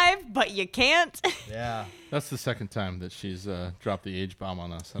 25, but you can't. Yeah. That's the second time that she's dropped the age bomb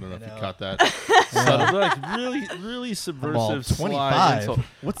on us. I don't know if you know. caught that. Subtle, like really subversive, sly 25. insult.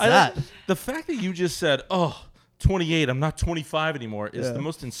 What's I that? don't- The fact that you just said, "Oh, 28, I'm not 25 anymore," is Yeah. the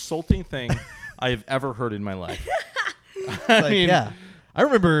most insulting thing I have ever heard in my life. Like, yeah. I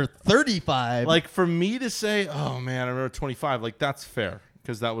remember 35. Like for me to say, "Oh man, I remember 25," like that's fair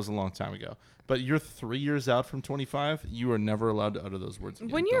because that was a long time ago. But you're 3 years out from 25. You are never allowed to utter those words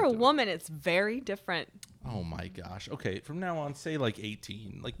again. When you're a Don't do it. woman, it's very different. Oh my gosh. Okay, from now on, say like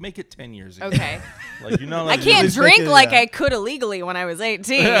 18. Like make it 10 years ago. Okay. Like you're not. I allowed to can't least drink make it, like yeah. I could illegally when I was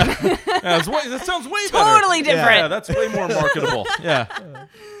 18. that sounds way better. Totally different. Yeah, that's way more marketable. Yeah,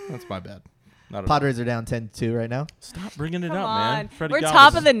 that's my bad. Not at all. Padres are down 10-2 right now. Stop bringing it Come up, on. man. Freddie We're Galvis,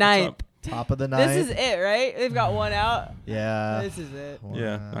 top of the what's ninth. up? Top of the night. This is it, right? They've got one out. Yeah. This is it.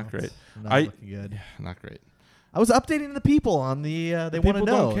 Yeah, not great. Not I- looking good. Not great. I was updating the people on the. They want People to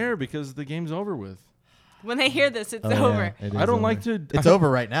know. don't care because the game's over with. When they hear this, it's Oh, yeah, over. it I is don't over. like to. It's over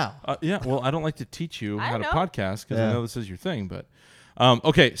right now. Yeah, well, I don't like to teach you I how to know. podcast because I Yeah. know this is your thing. But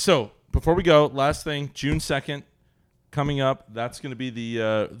okay, so before we go, last thing, June 2nd coming up. That's going to be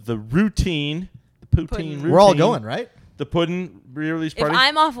the routine, the poutine Pudding. routine. We're all going, right? The pudding re-release If party.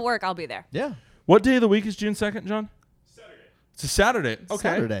 I'm off work, I'll be there. Yeah. What day of the week is June 2nd, John? Saturday. It's a Saturday. Okay.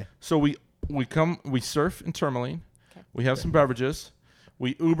 Saturday. So we surf in Tourmaline. Okay. We have some beverages.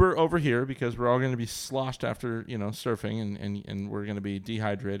 We Uber over here because we're all going to be sloshed after surfing and we're going to be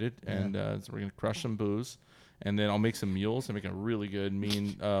dehydrated and so we're going to crush some booze and then I'll make some meals. I make a really good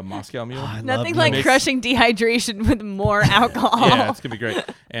mean Moscow meal. I love Nothing like meals. crushing dehydration with more alcohol. Yeah, it's gonna be great,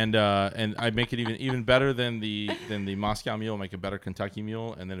 and I make it even better than the Moscow mule. Make a better Kentucky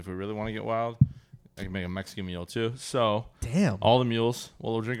mule, and then if we really want to get wild, I can make a Mexican mule too. So Damn. all the mules.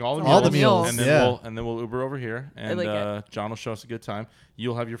 We'll drink all the All mules. the mules, And then yeah. we'll Uber over here, and like it. John will show us a good time.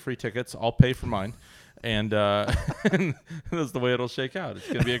 You'll have your free tickets. I'll pay for mine, and and that's the way it'll shake out. It's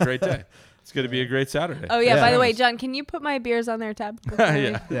gonna be a great day. It's gonna be a great Saturday. Oh yeah. Yeah. By the way, John, can you put my beers on their tab?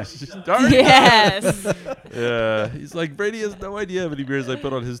 Yeah. Yeah. Darn it. Yes. Yeah. He's like, Brady has no idea how many beers I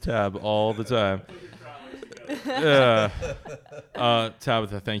put on his tab all the time. Yeah.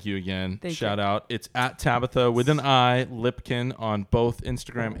 Tabitha, thank you again. Shout out. It's at Tabitha with an I, Lipkin on both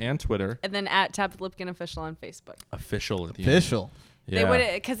Instagram and Twitter. And then at Tabitha Lipkin official on Facebook. Official at the end. Official. Yeah. They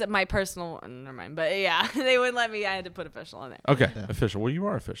would because my personal. Never mind. But yeah, they wouldn't let me. I had to put official on there. Okay, Yeah. official. Well, you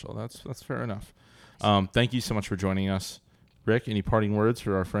are official. That's fair enough. Thank you so much for joining us. Rick, any parting words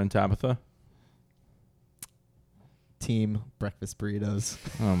for our friend Tabitha? Team breakfast burritos.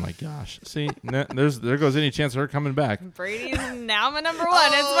 Oh my gosh. See, there goes any chance of her coming back. Brady's now my number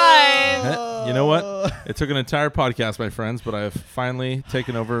one. It's fine. You know what? It took an entire podcast, my friends, but I have finally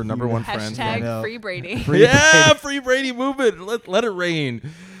taken over number one friend. I know. Hashtag free Brady. Yeah, free Brady movement. Let it rain.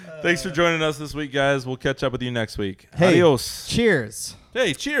 Thanks for joining us this week, guys. We'll catch up with you next week. Hey, Adios. Cheers.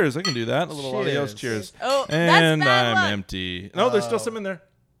 Hey, cheers. I can do that. A little adios. Cheers. Oh, And that's bad I'm luck. empty. No, there's still some in there.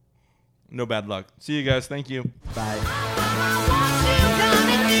 No bad luck. See you guys. Thank you. Bye.